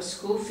paying for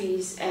school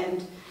fees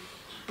and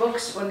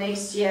books for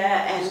next year,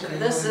 and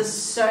this is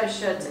so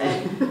shit,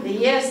 and the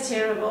year's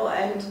terrible,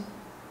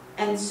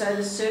 and so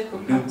the circle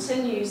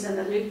continues and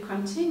the loop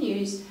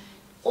continues,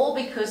 all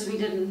because we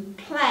didn't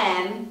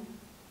plan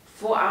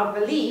for our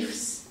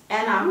beliefs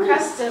and our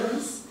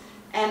customs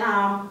and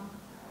our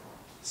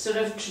sort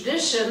of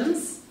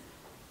traditions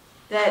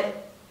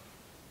that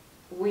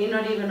we're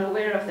not even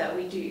aware of that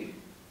we do.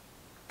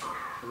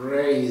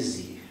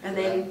 Crazy. And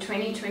then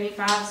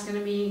 2025 is going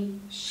to be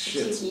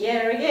shitty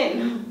year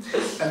again.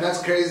 And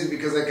that's crazy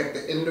because like at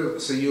the end of,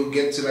 so you'll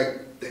get to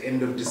like the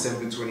end of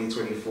December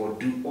 2024,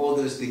 do all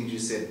those things you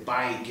said,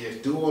 buy a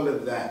gift, do all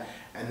of that,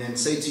 and then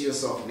say to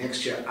yourself,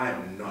 next year I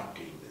am not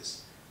doing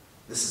this.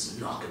 This is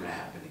not going to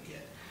happen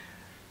again.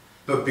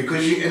 But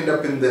because you end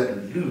up in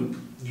that loop,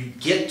 you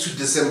get to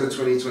December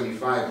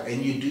 2025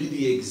 and you do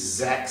the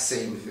exact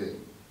same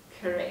thing.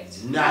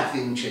 Correct.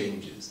 Nothing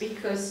changes.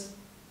 Because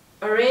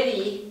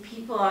already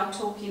people are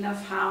talking of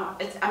how,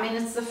 it's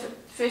the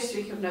first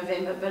week of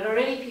November, but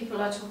already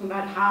people are talking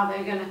about how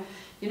they're going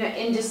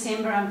to, in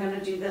December I'm going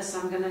to do this,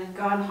 I'm going to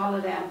go on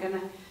holiday, I'm going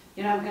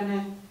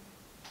to...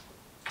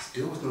 Let's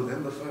deal with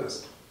November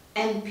first.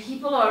 And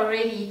people are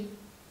already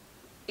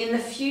in the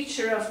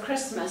future of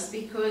Christmas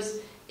because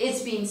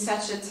it's been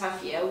such a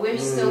tough year. We're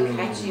still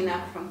catching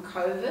up from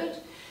COVID,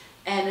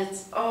 and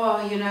it's,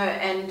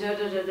 and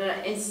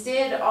da-da-da-da.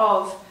 Instead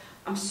of,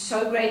 I'm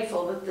so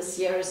grateful that this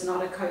year is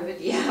not a COVID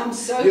year. I'm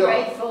so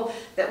grateful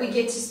that we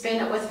get to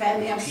spend it with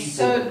family. I'm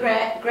so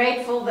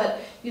grateful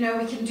that, we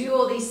can do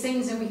all these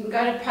things and we can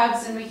go to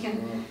pubs and we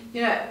can,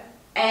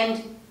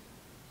 and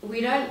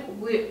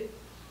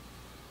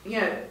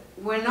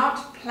we're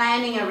not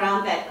planning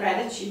around that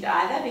gratitude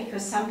either,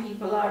 because some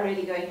people are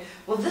already going,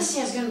 well, this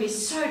year is going to be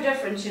so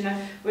different,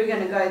 we're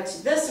going to go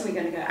to this and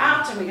we're going to go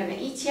out and we're going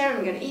to eat here and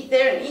we're going to eat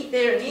there and eat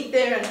there and eat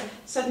there, and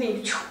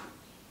suddenly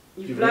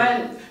you've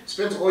blown.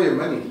 Spent all your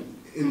money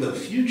in the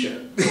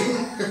future.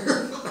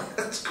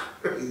 That's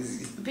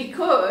crazy.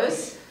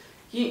 Because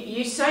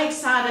you're so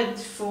excited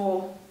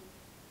for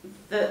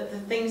the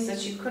things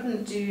that you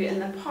couldn't do in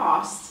the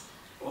past.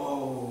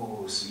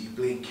 Oh, so you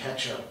play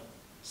catch up.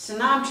 So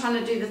now I'm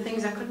trying to do the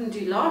things I couldn't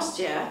do last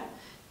year,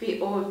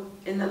 or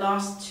in the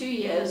last 2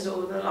 years,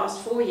 or the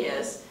last 4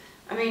 years.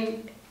 I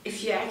mean,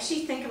 if you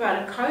actually think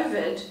about it,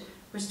 COVID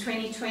was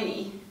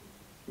 2020.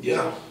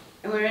 Yeah.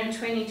 And we're in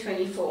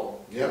 2024.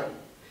 Yeah.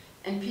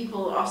 And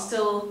people are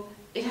still,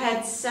 it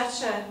had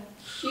such a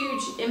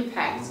huge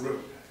impact.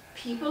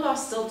 People are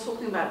still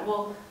talking about,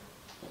 well...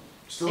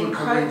 Still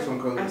recovering from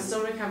COVID. I'm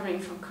still recovering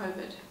from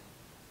COVID.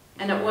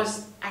 And it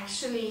was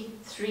actually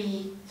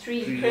three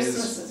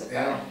Christmases ago.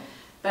 Yeah.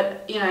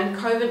 But, in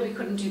COVID we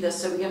couldn't do this,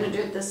 so we're going to do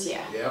it this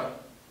year. Yeah.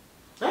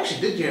 I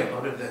actually did hear a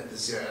lot of that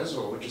this year as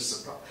well, which is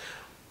surprising.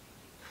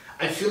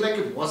 I feel like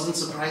it wasn't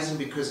surprising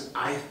because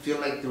I feel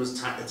like there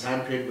was a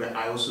time period where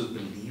I also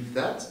believed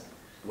that,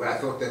 where I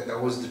thought that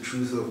was the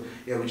truth of,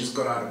 we just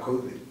got out of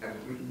COVID.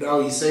 And now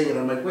he's saying it,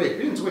 I'm like, wait,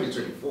 we're in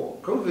 2024.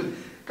 COVID...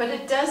 But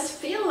it does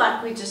feel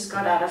like we just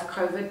got out of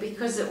COVID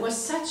because it was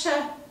such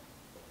a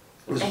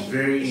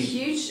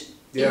huge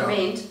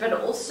event, but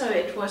also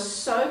it was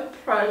so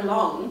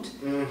prolonged,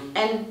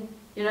 and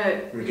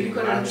you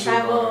couldn't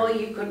travel,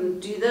 you couldn't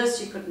do this,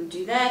 you couldn't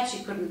do that,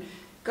 you couldn't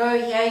go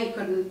here, you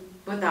couldn't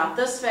without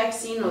this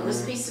vaccine or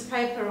this piece of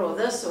paper or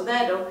this or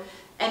that,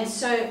 and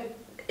so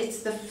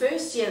it's the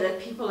first year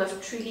that people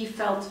have truly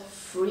felt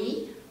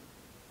free.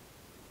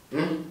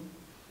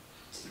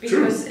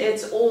 Because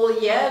it's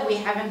all year, we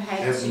haven't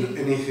had to...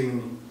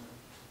 anything,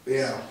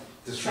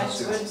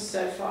 touch wood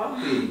so far.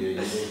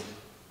 Yeah.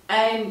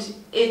 And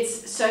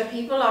it's, so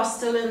people are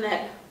still in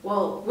that,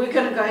 well, we're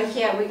going to go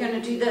here, we're going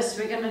to do this,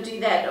 we're going to do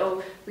that,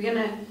 or we're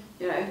going to,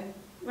 you know,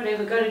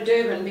 whatever, go to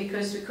Durban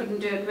because we couldn't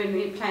do it when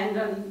we planned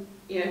on,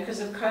 you know, because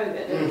of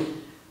COVID.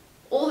 And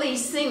all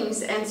these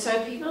things, and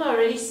so people are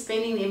already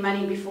spending their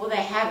money before they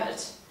have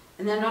it,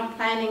 and they're not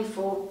planning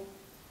for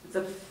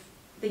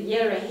the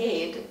year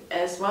ahead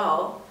as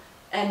well,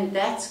 and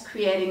that's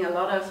creating a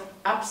lot of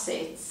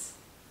upsets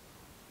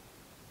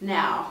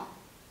now.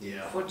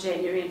 Yeah. For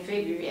January and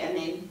February, and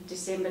then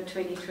December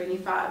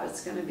 2025,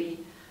 it's going to be,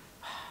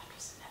 it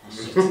was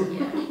another shitty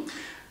year.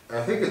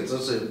 I think it's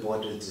also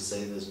important to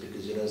say this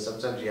because, you know,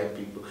 sometimes you have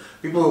people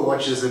who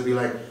watch this and be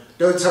like,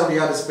 don't tell me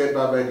how to spend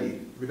my money.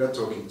 We're not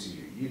talking to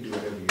you. You do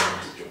whatever you want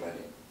with your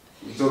money.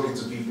 We're talking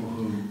to people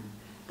who...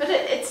 But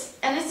it's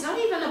not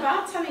even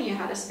about telling you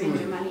how to spend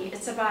your money.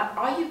 It's about,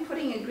 are you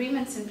putting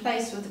agreements in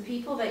place with the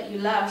people that you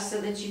love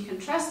so that you can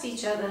trust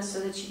each other,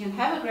 so that you can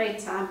have a great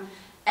time,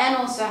 and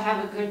also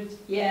have a good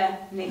year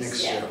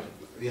next year.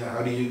 Yeah,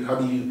 how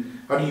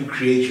do you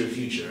create your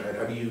future, right?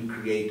 How do you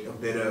create a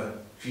better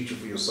future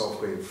for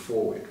yourself going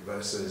forward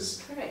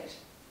versus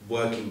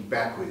working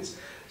backwards?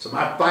 So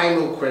my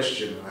final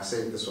question, and I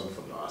saved this one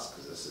for last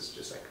because this is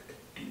just like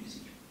a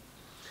doozy.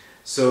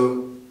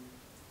 So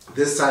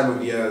this time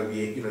of year,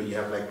 you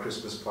have like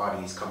Christmas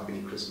parties,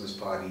 company Christmas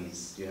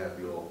parties. You have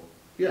your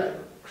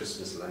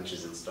Christmas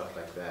lunches and stuff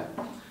like that.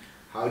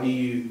 How do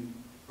you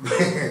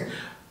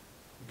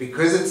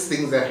because it's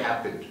things that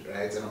happened,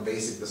 right? And I'm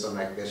basing this on,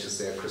 like, let's just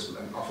say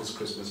an office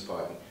Christmas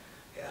party.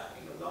 Yeah,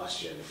 you know,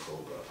 last year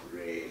Nicole got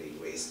really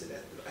wasted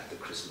at the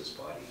Christmas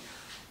party.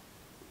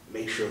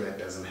 Make sure that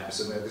doesn't happen.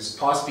 So there's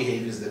past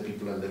behaviors that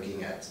people are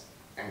looking at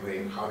and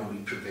going, how do we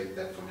prevent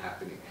that from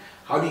happening?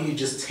 How do you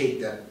just take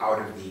that out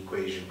of the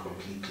equation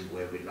completely,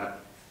 where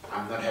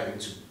I'm not having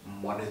to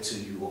monitor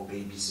you or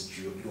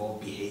babysit your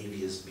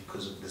behaviors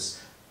because of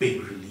this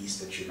big release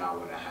that you now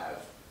want to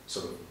have?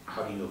 So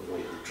how do you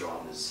avoid the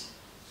dramas?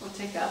 Or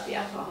take out the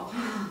alcohol.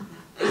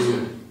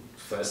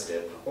 First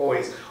step.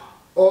 Always.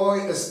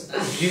 A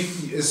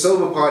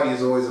sober party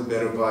is always a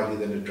better party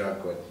than a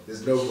drunk one.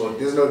 There's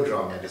no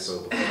drama at a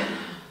sober party.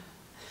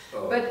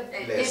 But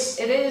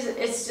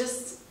it's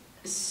just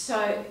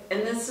so,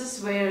 and this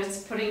is where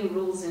it's putting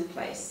rules in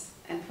place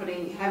and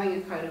having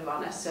a code of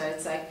honor. So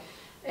it's like,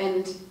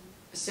 and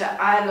so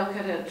I look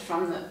at it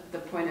from the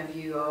point of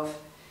view of,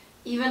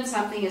 even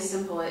something as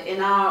simple,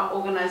 in our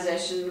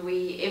organization,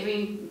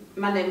 every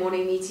Monday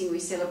morning meeting we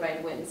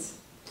celebrate wins.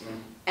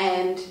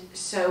 And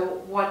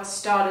so what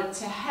started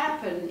to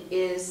happen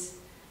is,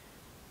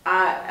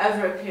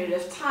 over a period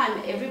of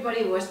time,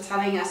 everybody was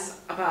telling us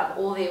about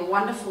all their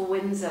wonderful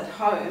wins at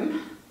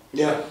home,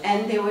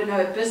 and there were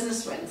no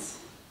business wins.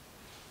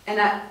 And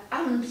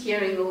I'm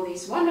hearing all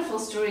these wonderful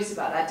stories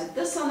about, I did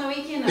this on the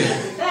weekend, and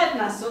I did that,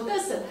 and I saw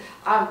this, and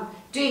I'm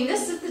doing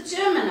this at the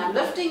gym, and I'm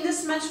lifting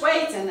this much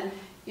weight, and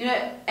you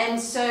know, and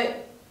so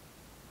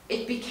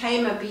it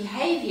became a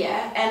behavior,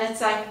 and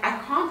it's like, I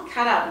can't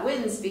cut out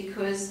wins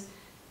because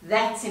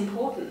that's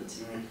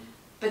important.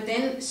 But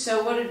then,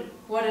 so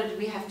what did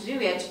we have to do?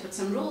 We had to put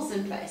some rules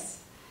in place.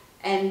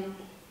 And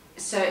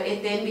so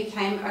it then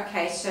became,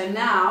 okay, so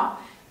now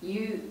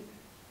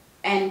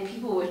and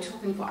people were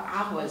talking for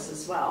hours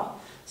as well.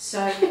 So,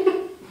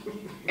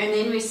 and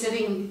then we're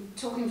sitting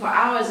talking for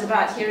hours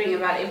about hearing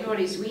about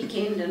everybody's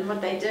weekend and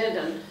what they did,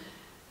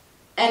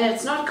 and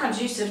it's not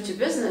conducive to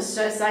business.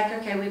 So it's like,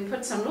 okay, we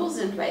put some rules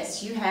in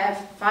place. You have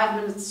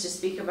 5 minutes to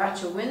speak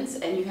about your wins,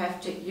 and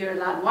you're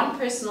allowed 1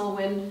 personal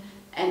win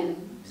and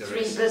 3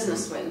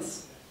 business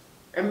wins.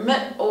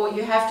 Or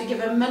you have to give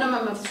a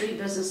minimum of 3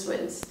 business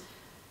wins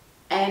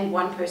and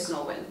 1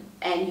 personal win,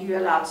 and you're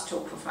allowed to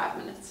talk for 5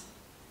 minutes.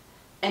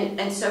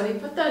 And so we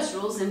put those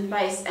rules in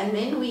place, and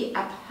then we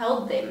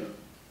upheld them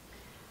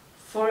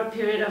for a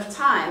period of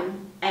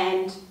time,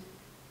 and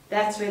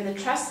that's where the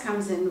trust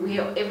comes in.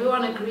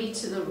 Everyone agreed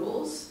to the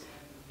rules,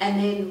 and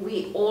then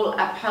we all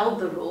upheld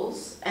the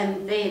rules,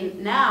 and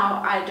then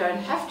now I don't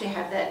have to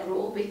have that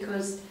rule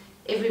because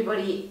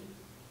everybody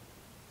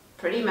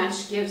pretty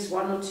much gives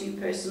 1 or 2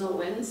 personal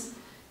wins,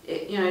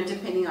 you know,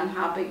 depending on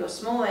how big or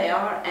small they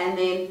are, and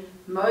then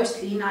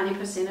mostly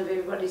 90% of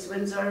everybody's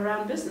wins are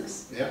around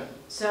business. Yeah.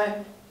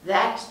 So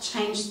that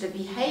changed the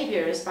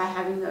behaviors by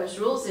having those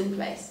rules in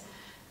place.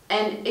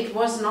 And it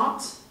was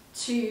not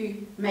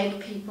to make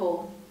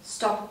people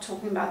stop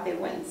talking about their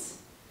wins.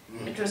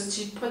 It was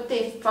to put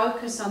their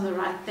focus on the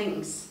right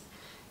things.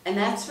 And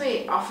that's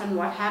where often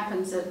what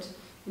happens at,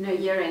 you know,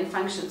 year-end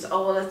functions,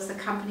 oh, well, it's the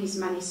company's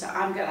money, so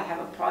I'm going to have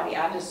a party,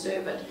 I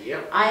deserve it.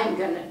 Yep. I am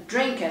going to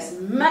drink as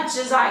much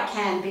as I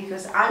can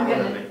because I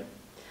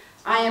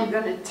am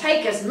going to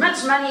take as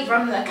much money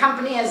from the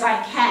company as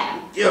I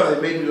can. Yeah,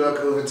 they made me work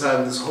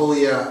overtime this whole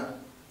year.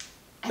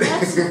 And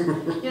that's,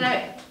 you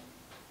know,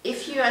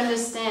 if you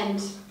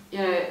understand, you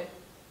know,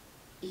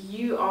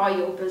 you are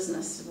your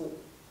business,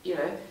 you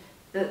know,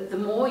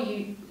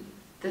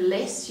 the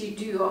less you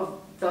do of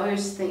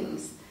those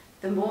things,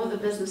 the more the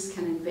business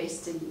can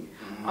invest in you.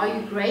 Are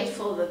you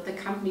grateful that the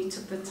company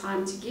took the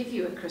time to give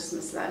you a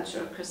Christmas lunch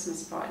or a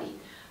Christmas party?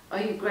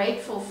 Are you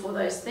grateful for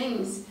those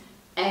things?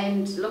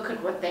 And look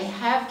at what they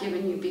have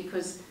given you,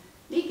 because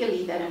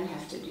legally they don't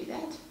have to do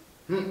that.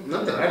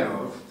 Not that I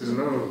know of. There's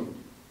no...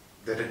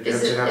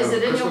 Is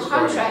it in your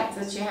contract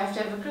that you have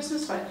to have a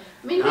Christmas party?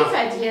 I mean, we've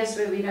had years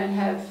where we don't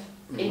have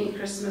any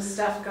Christmas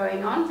stuff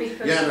going on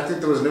because... Yeah, and I think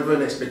there was never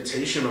an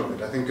expectation of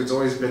it. I think it's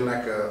always been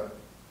like a...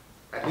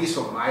 At least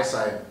from my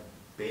side,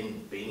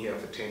 being here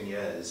for 10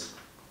 years,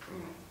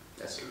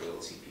 that's a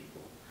loyalty,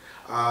 people.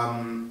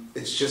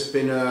 It's just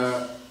been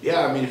a...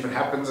 Yeah, I mean, if it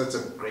happens, it's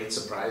a great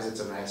surprise.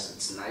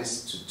 It's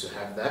nice to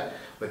have that.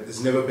 But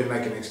there's never been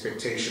like an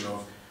expectation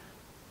of,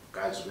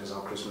 guys, where's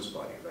our Christmas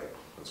party? Like,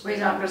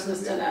 where's our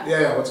Christmas dinner?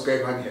 Yeah, what's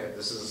going on here?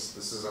 This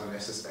is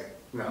unnecessary.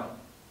 No,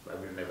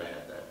 we've never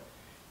had that.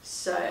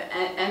 So,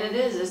 and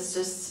it's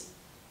just,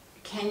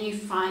 can you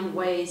find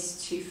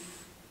ways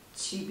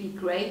to be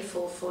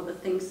grateful for the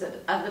things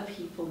that other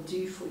people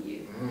do for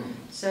you?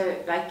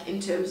 So, like in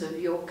terms of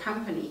your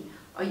company,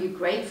 are you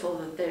grateful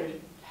that they're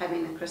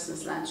having a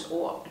Christmas lunch,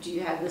 or do you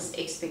have this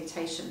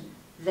expectation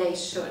they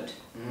should,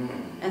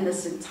 and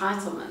this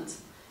entitlement?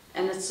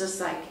 And it's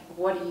just like,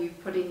 what are you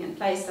putting in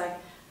place? Like,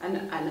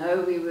 I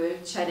know we were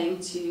chatting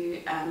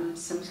to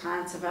some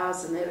clients of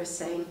ours, and they were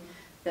saying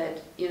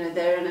that, you know,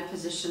 they're in a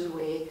position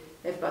where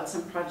they've got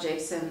some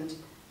projects and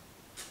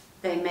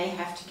they may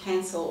have to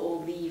cancel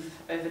or leave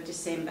over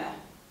December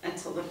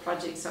until the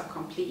projects are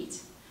complete.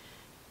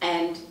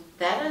 And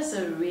that is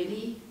a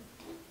really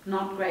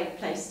not great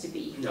place to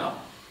be. No.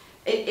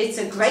 It's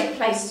a great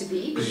place to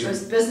be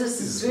because business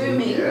is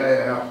booming,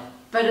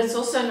 but it's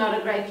also not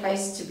a great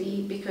place to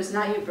be because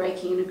now you're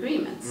breaking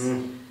agreements.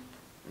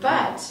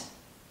 But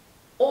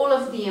all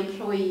of the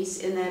employees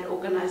in that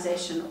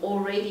organization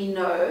already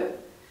know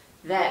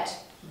that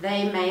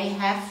they may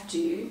have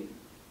to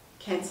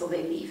cancel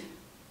their leave,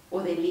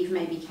 or their leave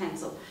may be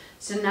cancelled.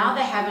 So now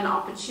they have an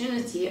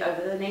opportunity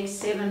over the next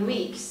 7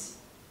 weeks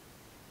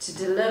to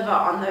deliver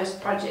on those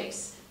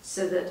projects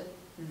so that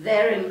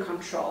they're in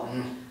control,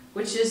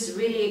 which is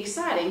really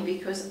exciting,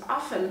 because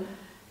often,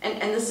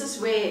 and this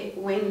is where,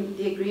 when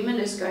the agreement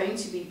is going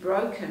to be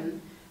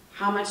broken,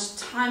 how much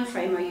time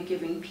frame are you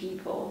giving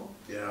people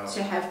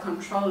to have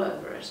control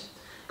over it?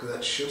 Because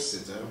that shifts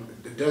it.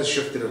 It does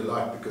shift it a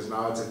lot, because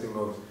now it's a thing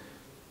of,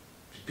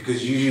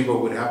 because usually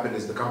what would happen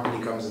is the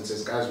company comes and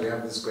says, guys, we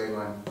have this going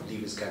on,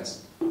 leave is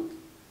cancelled.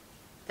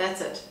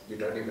 That's it. You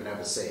don't even have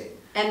a say.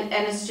 And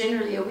it's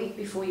generally a week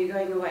before you're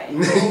going away,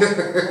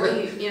 or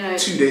you know,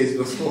 2 days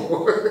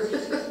before.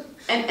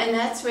 and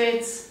that's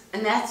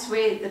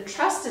where the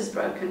trust is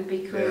broken,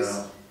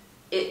 because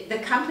the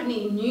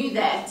company knew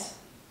that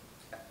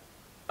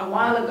a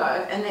while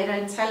ago, and they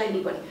don't tell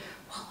anybody.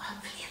 Well,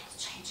 hopefully it'll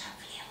change.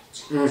 Hopefully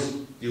it'll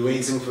change. You're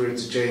waiting for it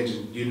to change,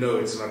 and you know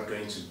it's not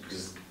going to,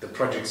 because the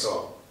projects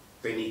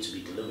they need to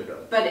be delivered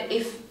on. But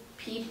if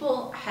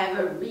people have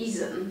a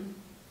reason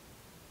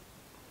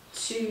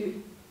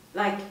to,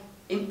 like,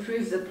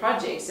 improve the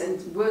projects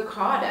and work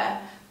harder,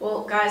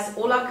 well, guys,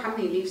 all our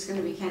company leave is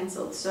going to be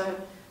cancelled. So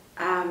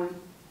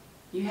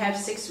you have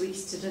 6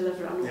 weeks to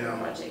deliver on all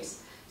the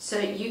projects. So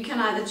you can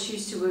either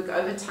choose to work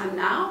overtime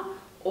now,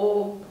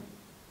 or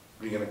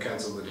we're going to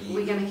cancel the leave.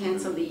 We're going to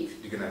cancel leave.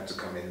 You're going to have to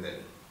come in then.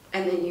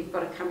 And then you've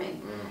got to come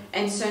in.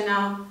 And so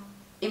now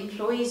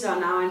employees are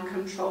now in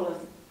control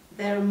of,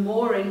 they're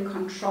more in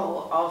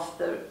control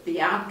of the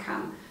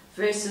outcome,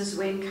 versus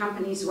when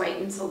companies wait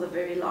until the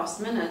very last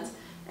minute.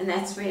 And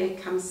that's where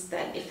it comes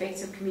that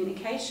effective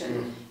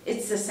communication.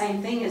 It's the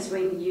same thing as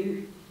when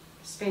you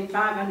spend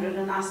 500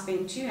 and I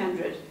spend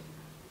 200.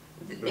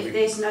 If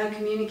there's no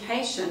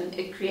communication,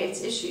 it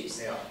creates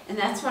issues. And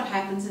that's what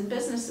happens in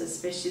businesses,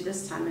 especially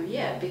this time of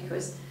year,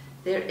 because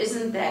there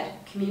isn't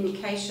that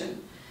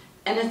communication.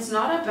 And it's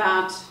not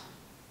about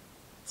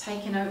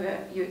taking over,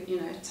 you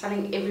know,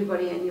 telling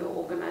everybody in your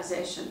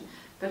organization,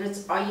 but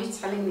it's, are you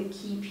telling the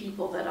key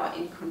people that are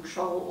in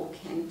control or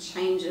can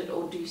change it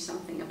or do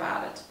something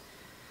about it?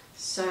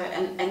 So,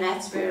 and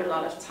that's where a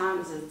lot of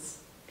times it's,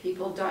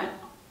 people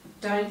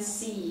don't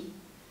see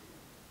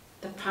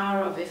the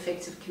power of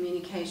effective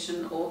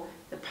communication or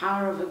the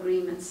power of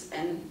agreements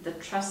and the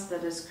trust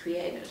that is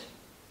created.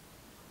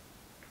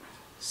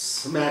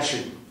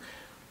 Smashing.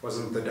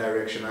 Wasn't the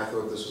direction I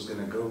thought this was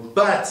going to go,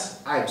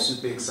 but I'm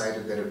super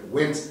excited that it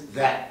went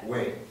that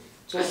way.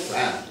 It's all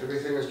planned.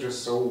 Everything is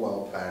just so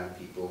well planned,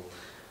 people.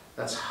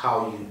 That's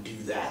how you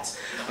do that.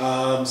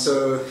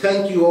 So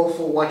thank you all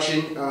for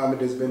watching.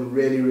 It has been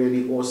really,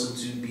 really awesome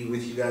to be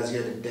with you guys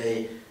here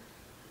today.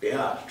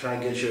 Yeah, try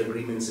and get your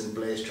agreements in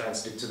place. Try and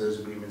stick to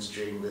those agreements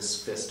during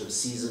this festive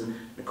season.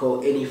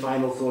 Nicole, any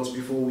final thoughts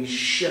before we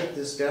shut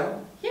this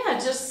down? Yeah,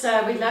 just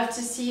we'd love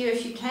to see you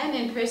if you can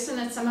in person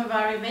at some of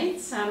our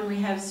events. We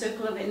have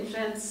Circle of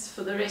Influence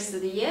for the rest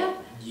of the year.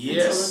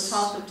 Yes.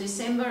 Until the 12th of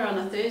December on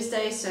a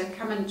Thursday, so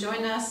come and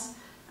join us.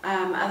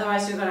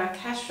 Otherwise, we've got our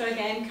cash flow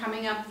game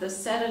coming up this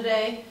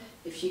Saturday.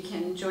 If you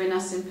can join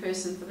us in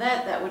person for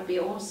that, that would be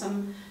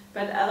awesome.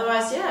 But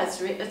otherwise, yeah,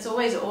 it's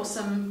always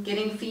awesome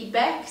getting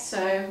feedback.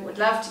 So would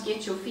love to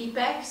get your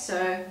feedback.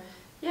 So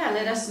yeah,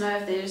 let us know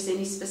if there's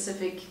any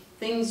specific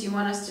things you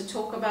want us to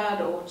talk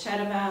about or chat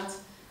about.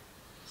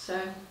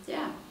 So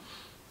yeah.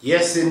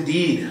 Yes,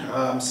 indeed.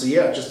 So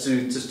yeah, just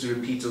to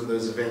repeat on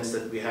those events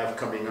that we have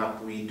coming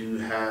up, we do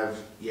have,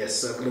 yes,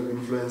 Circle of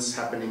Influence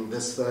happening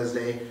this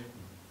Thursday.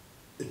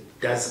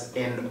 It does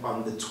end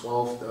on the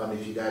 12th.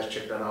 If you guys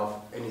checked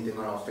out anything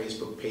on our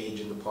Facebook page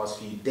in the past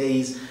few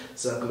days,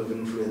 Circle of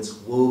Influence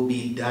will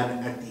be done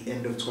at the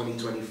end of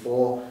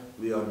 2024.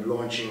 We are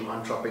launching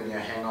Entrepreneur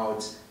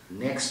Hangouts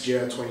next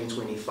year,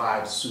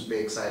 2025. Super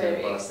excited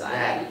about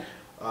that.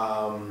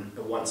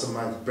 A once a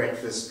month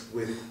breakfast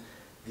with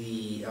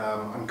the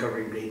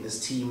Uncovering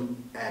Greatness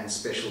team and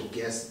special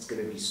guests. It's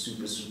going to be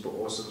super, super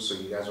awesome. So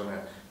you guys want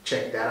to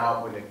check that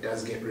out when it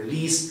does get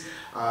released.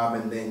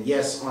 And then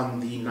yes, on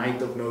the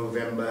 9th of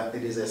November,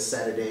 it is a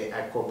Saturday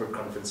at Corporate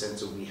Conference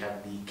Center. We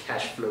have the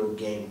cash flow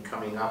game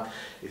coming up.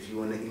 If you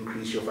want to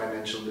increase your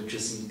financial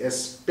literacy,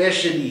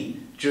 especially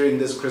during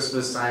this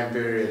Christmas time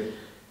period,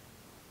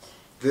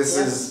 this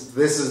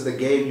is the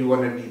game you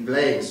want to be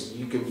playing. So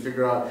you can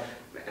figure out,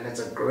 and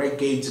it's a great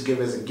game to give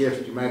as a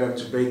gift. You might have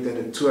to break that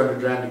a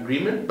 200 Rand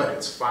agreement, but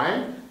it's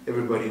fine.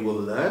 Everybody will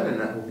learn,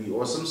 and that will be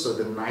awesome. So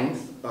the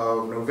 9th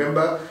of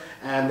November,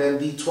 and then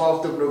the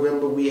 12th of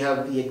November, we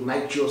have the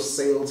Ignite Your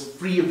Sales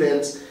free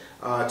event,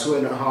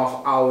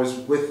 2.5 hours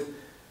with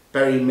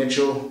Barry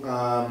Mitchell,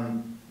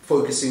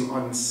 focusing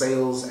on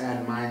sales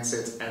and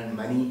mindset and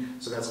money.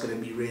 So that's going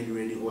to be really,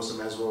 really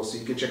awesome as well. So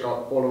you can check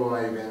out all of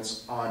our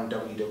events on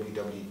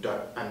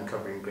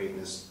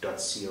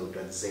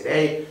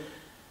www.uncoveringgreatness.co.za.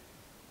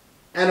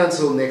 And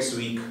until next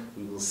week,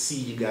 we will see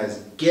you guys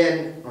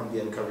again on the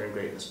Uncovering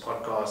Greatness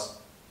podcast.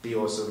 Be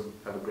awesome.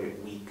 Have a great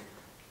week.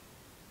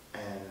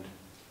 And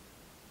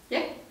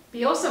yeah,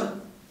 be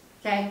awesome.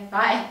 Okay,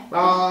 bye.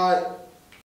 Bye.